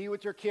going to be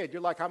with your kid.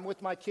 You're like, I'm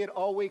with my kid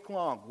all week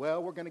long.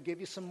 Well, we're going to give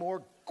you some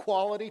more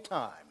quality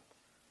time,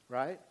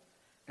 right?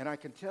 And I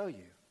can tell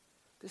you,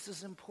 this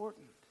is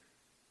important.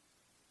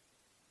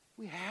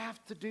 We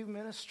have to do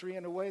ministry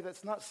in a way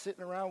that's not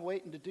sitting around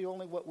waiting to do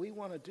only what we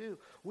want to do.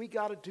 We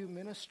got to do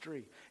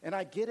ministry. And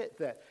I get it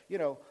that,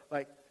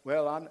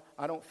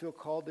 I don't feel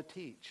called to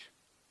teach.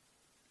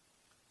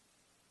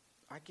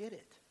 I get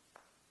it.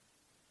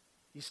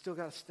 You still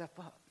got to step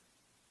up.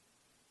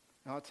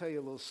 Now, I'll tell you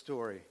a little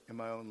story in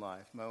my own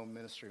life, my own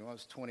ministry. When I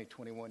was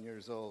 21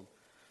 years old,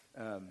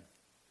 I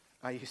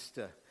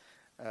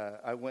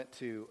went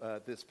to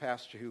this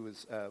pastor who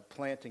was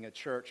planting a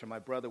church, and my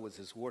brother was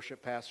his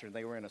worship pastor, and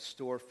they were in a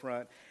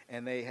storefront,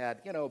 and they had,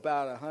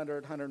 about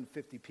 100,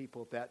 150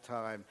 people at that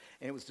time,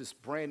 and it was this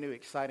brand new,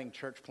 exciting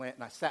church plant,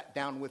 and I sat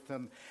down with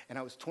them, and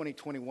I was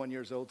 21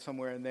 years old,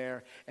 somewhere in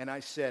there, and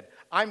I said,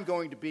 I'm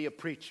going to be a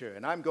preacher,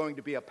 and I'm going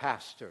to be a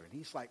pastor, and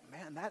he's like,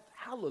 man,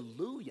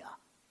 hallelujah.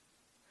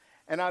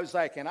 And I was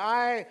like, and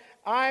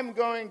I'm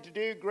going to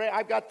do great.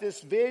 I've got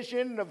this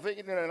vision,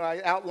 and I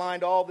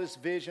outlined all this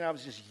vision. I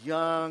was just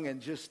young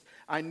and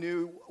I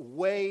knew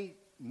way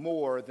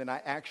more than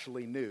I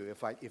actually knew,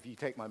 if you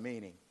take my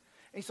meaning.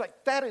 And he's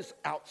like, that is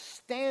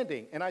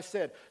outstanding. And I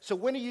said, so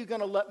when are you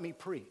going to let me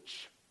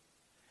preach?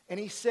 And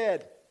he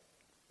said,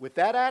 with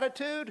that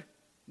attitude,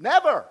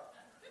 never.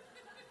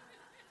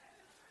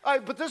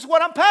 But this is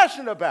what I'm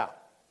passionate about.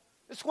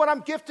 This is what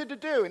I'm gifted to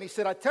do. And he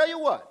said, I tell you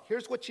what,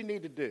 here's what you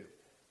need to do.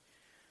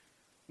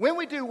 When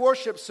we do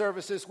worship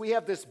services, we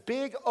have this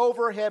big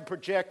overhead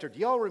projector. Do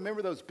y'all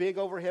remember those big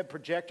overhead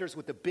projectors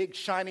with the big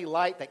shiny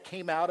light that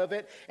came out of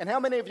it? And how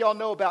many of y'all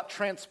know about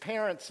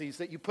transparencies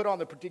that you put on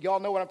the, y'all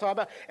know what I'm talking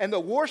about? And the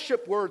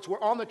worship words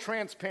were on the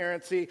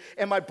transparency,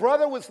 and my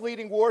brother was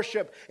leading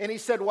worship, and he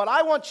said, what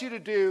I want you to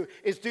do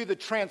is do the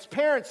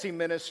transparency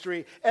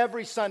ministry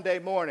every Sunday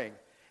morning.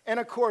 And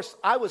of course,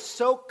 I was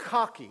so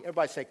cocky.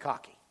 Everybody say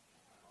cocky.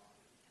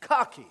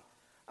 Cocky.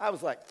 I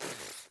was like,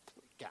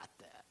 got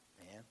that,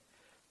 man.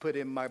 Put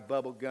in my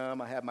bubble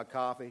gum. I had my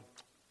coffee.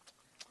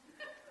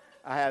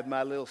 I had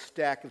my little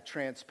stack of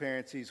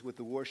transparencies with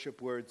the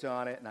worship words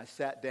on it, and I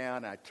sat down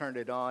and I turned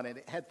it on, and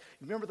it had,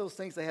 remember those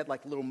things? They had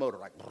like a little motor,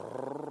 like,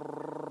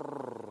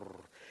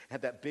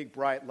 had that big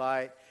bright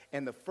light.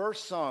 And the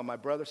first song my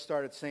brother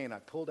started singing, I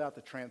pulled out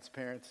the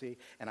transparency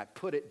and I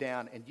put it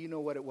down. And you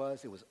know what it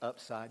was? It was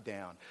upside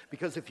down.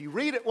 Because if you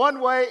read it one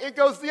way, it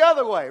goes the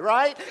other way,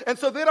 right? And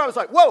so then I was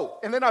like, whoa.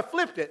 And then I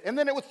flipped it. And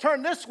then it was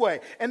turned this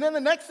way. And then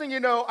the next thing you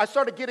know, I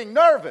started getting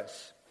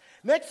nervous.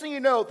 Next thing you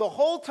know, the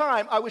whole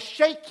time I was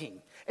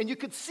shaking. And you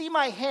could see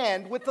my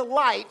hand with the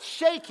light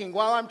shaking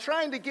while I'm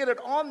trying to get it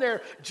on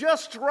there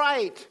just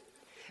right.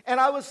 And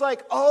I was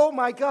like, oh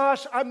my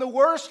gosh, I'm the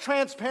worst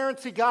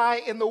transparency guy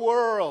in the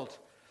world.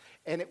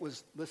 And it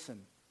was,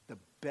 listen, the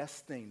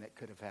best thing that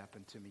could have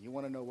happened to me. You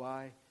want to know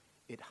why?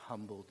 It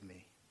humbled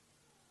me.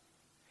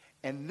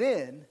 And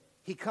then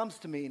he comes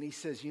to me and he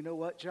says, you know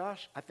what,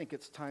 Josh? I think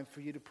it's time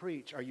for you to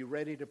preach. Are you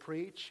ready to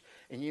preach?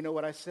 And you know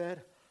what I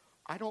said?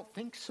 I don't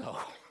think so.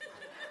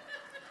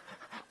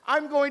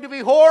 I'm going to be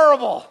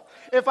horrible.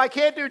 If I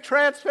can't do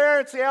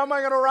transparency, how am I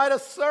going to write a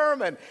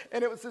sermon?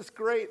 And it was this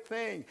great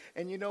thing.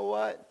 And you know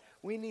what?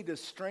 We need to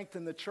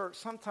strengthen the church,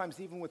 sometimes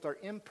even with our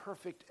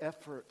imperfect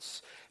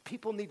efforts.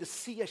 People need to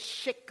see us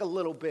shake a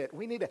little bit.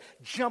 We need to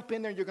jump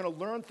in there and you're going to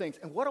learn things.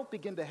 And what will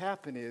begin to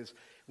happen is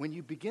when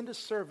you begin to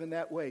serve in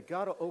that way,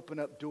 God will open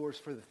up doors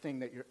for the thing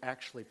that you're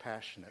actually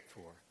passionate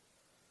for.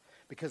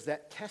 Because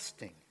that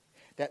testing,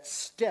 that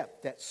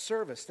step, that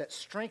service, that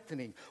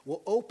strengthening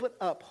will open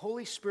up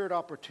Holy Spirit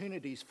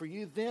opportunities for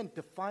you then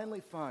to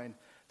finally find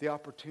the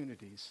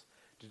opportunities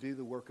to do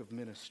the work of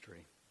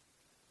ministry.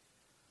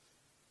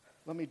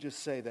 Let me just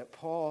say that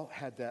Paul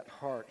had that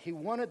heart. He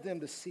wanted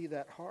them to see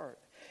that heart.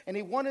 And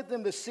he wanted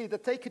them to see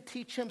that they could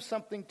teach him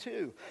something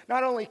too.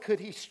 Not only could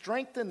he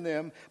strengthen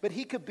them, but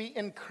he could be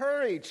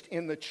encouraged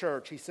in the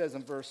church, he says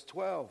in verse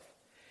 12.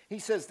 He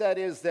says that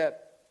is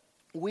that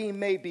we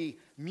may be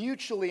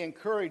mutually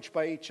encouraged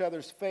by each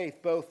other's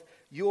faith, both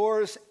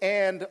yours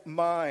and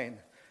mine.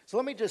 So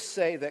let me just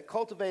say that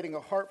cultivating a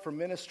heart for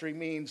ministry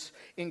means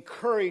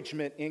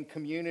encouragement in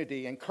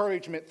community,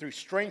 encouragement through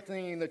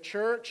strengthening the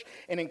church,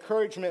 and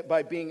encouragement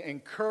by being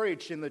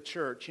encouraged in the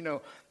church. You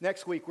know,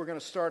 next week we're going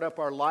to start up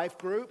our life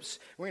groups.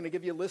 We're going to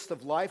give you a list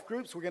of life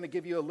groups. We're going to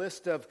give you a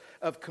list of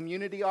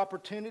community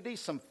opportunities,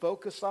 some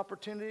focus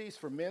opportunities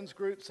for men's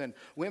groups and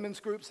women's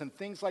groups and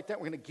things like that.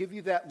 We're going to give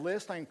you that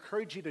list. I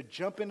encourage you to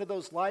jump into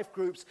those life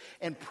groups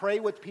and pray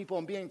with people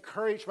and be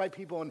encouraged by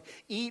people and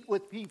eat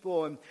with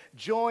people and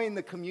join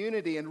the community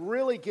and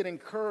really get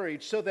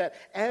encouraged so that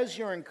as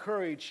you're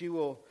encouraged, you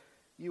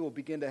will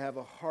begin to have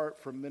a heart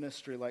for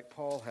ministry like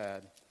Paul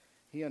had.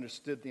 He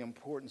understood the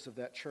importance of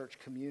that church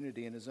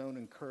community and his own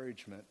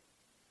encouragement.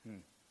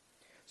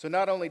 So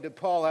not only did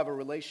Paul have a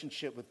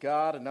relationship with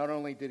God, and not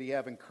only did he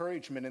have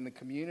encouragement in the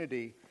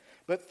community,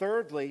 but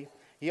thirdly,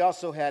 he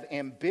also had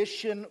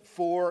ambition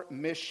for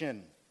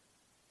mission.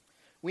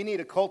 We need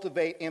to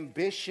cultivate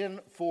ambition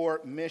for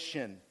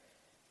mission.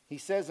 He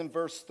says in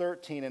verse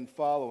 13 and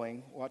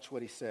following, watch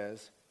what he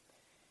says.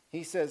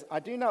 He says, I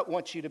do not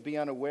want you to be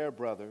unaware,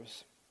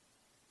 brothers,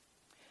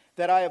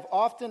 that I have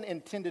often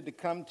intended to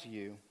come to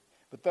you,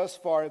 but thus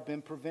far have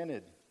been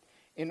prevented,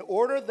 in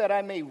order that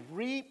I may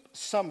reap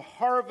some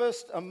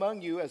harvest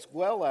among you as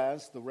well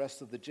as the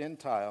rest of the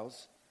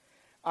Gentiles.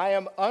 I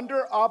am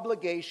under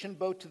obligation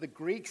both to the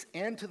Greeks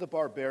and to the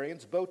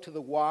barbarians, both to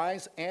the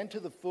wise and to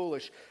the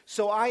foolish.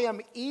 So I am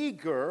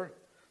eager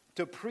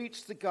to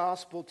preach the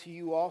gospel to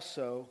you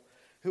also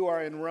who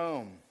are in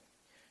Rome.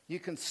 You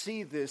can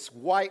see this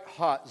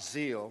white-hot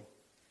zeal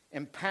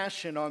and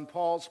passion on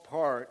Paul's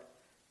part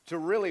to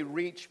really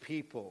reach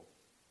people.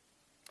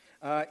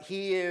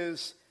 He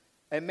is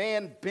a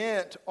man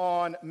bent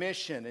on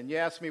mission. And you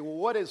ask me, well,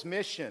 what is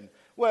mission?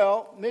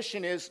 Well,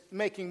 mission is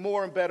making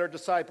more and better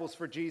disciples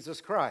for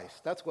Jesus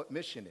Christ. That's what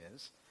mission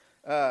is.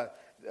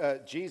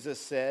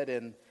 Jesus said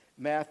in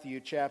Matthew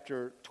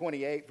chapter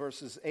 28,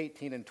 verses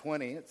 18 and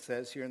 20, it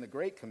says here in the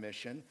Great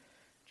Commission,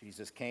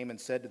 Jesus came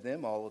and said to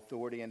them, all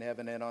authority in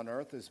heaven and on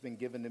earth has been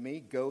given to me.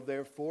 Go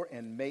therefore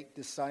and make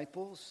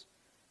disciples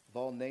of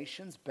all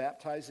nations,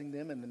 baptizing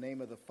them in the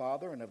name of the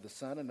Father and of the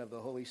Son and of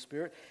the Holy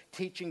Spirit,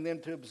 teaching them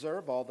to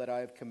observe all that I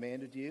have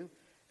commanded you.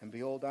 And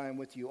behold, I am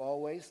with you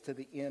always to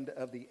the end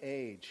of the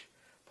age.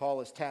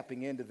 Paul is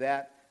tapping into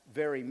that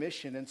very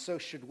mission, and so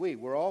should we.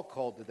 We're all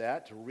called to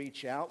that, to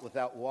reach out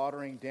without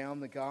watering down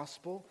the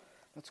gospel.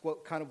 That's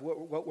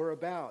what we're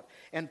about.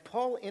 And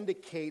Paul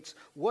indicates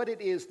what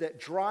it is that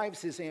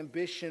drives his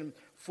ambition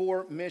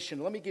for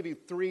mission. Let me give you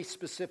 3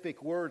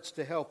 specific words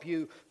to help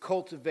you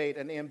cultivate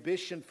an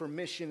ambition for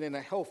mission in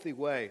a healthy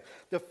way.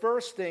 The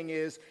first thing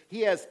is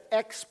he has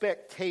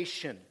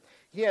expectation.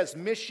 He has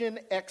mission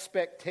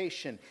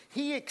expectation.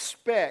 He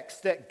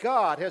expects that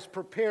God has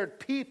prepared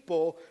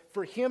people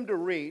for him to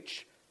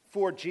reach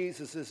for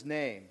Jesus'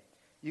 name.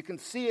 You can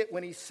see it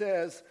when he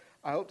says,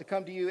 I hope to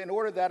come to you in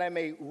order that I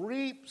may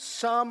reap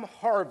some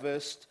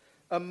harvest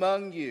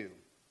among you.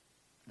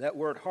 That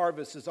word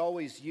harvest is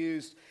always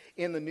used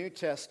in the New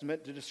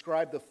Testament to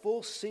describe the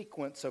full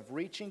sequence of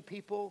reaching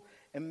people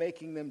and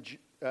making them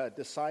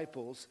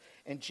disciples.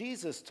 And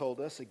Jesus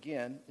told us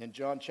again in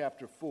John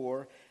chapter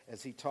 4,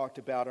 as he talked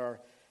about our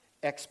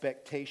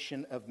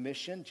expectation of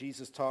mission.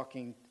 Jesus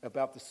talking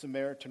about the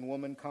Samaritan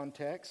woman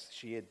context.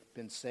 She had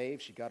been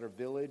saved. She got her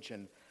village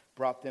and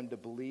brought them to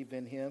believe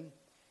in him.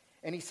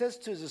 And he says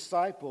to his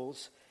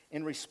disciples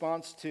in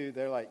response to,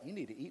 they're like, you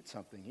need to eat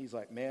something. He's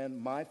like, man,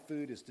 my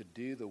food is to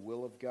do the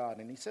will of God.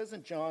 And he says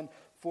in John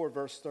 4,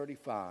 verse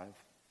 35,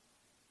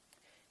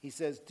 he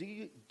says,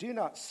 do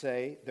not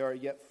say there are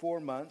yet 4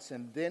 months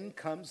and then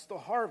comes the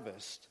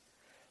harvest.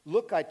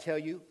 Look, I tell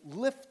you,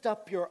 lift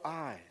up your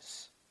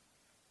eyes.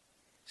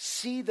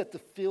 See that the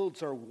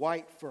fields are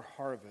white for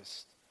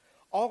harvest.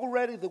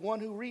 Already the one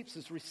who reaps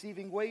is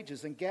receiving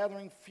wages and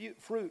gathering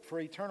fruit for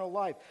eternal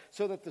life,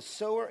 so that the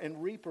sower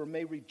and reaper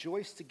may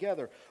rejoice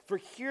together. For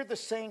here the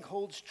saying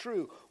holds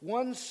true,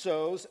 one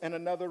sows and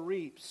another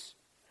reaps.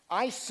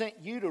 I sent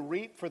you to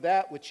reap for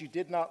that which you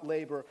did not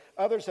labor.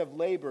 Others have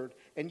labored,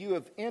 and you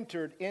have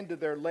entered into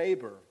their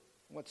labor.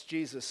 What's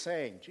Jesus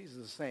saying? Jesus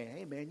is saying,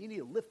 hey man, you need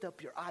to lift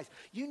up your eyes.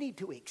 You need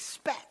to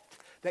expect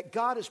that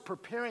God is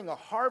preparing a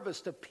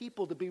harvest of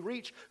people to be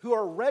reached who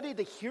are ready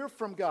to hear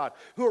from God,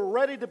 who are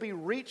ready to be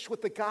reached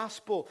with the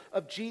gospel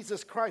of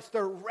Jesus Christ.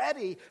 They're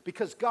ready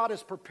because God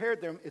has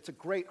prepared them. It's a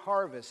great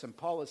harvest. And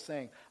Paul is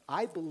saying,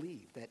 I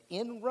believe that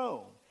in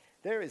Rome,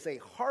 there is a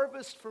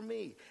harvest for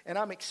me. And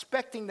I'm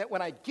expecting that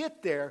when I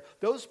get there,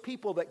 those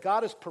people that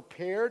God has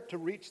prepared to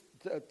reach,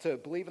 to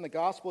believe in the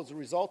gospel as a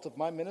result of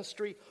my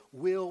ministry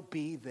will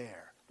be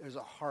there. There's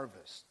a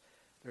harvest.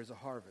 There's a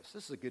harvest.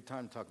 This is a good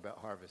time to talk about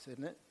harvest,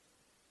 isn't it?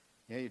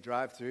 You know, you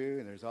drive through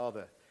and there's all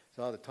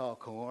the tall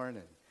corn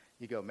and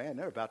you go, man,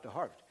 they're about to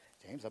harvest.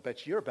 James, I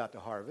bet you're about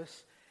to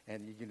harvest.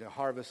 And you can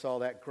harvest all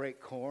that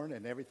great corn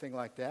and everything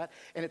like that.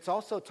 And it's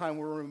also a time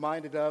we're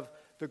reminded of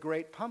the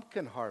great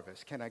pumpkin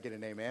harvest. Can I get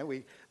an amen?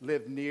 We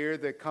live near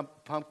the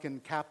pumpkin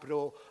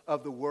capital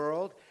of the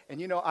world.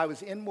 And you know, I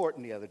was in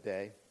Morton the other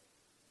day.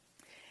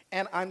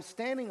 And I'm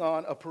standing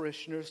on a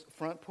parishioner's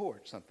front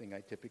porch, something I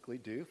typically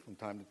do from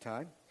time to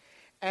time.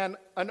 And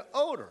an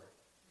odor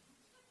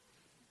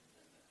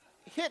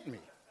hit me.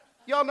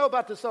 Y'all know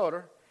about this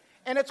odor.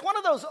 And it's one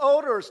of those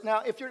odors.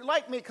 Now, if you're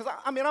like me, because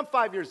I'm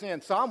 5 years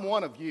in, so I'm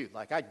one of you.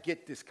 Like, I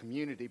get this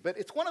community. But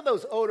it's one of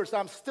those odors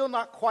I'm still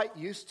not quite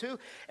used to.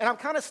 And I'm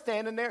kind of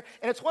standing there.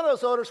 And it's one of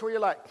those odors where you're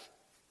like, what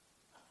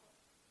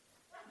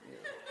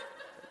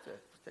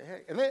the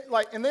heck?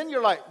 And then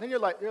you're like,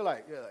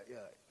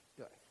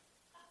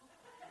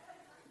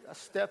 I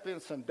step in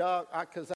some dog, because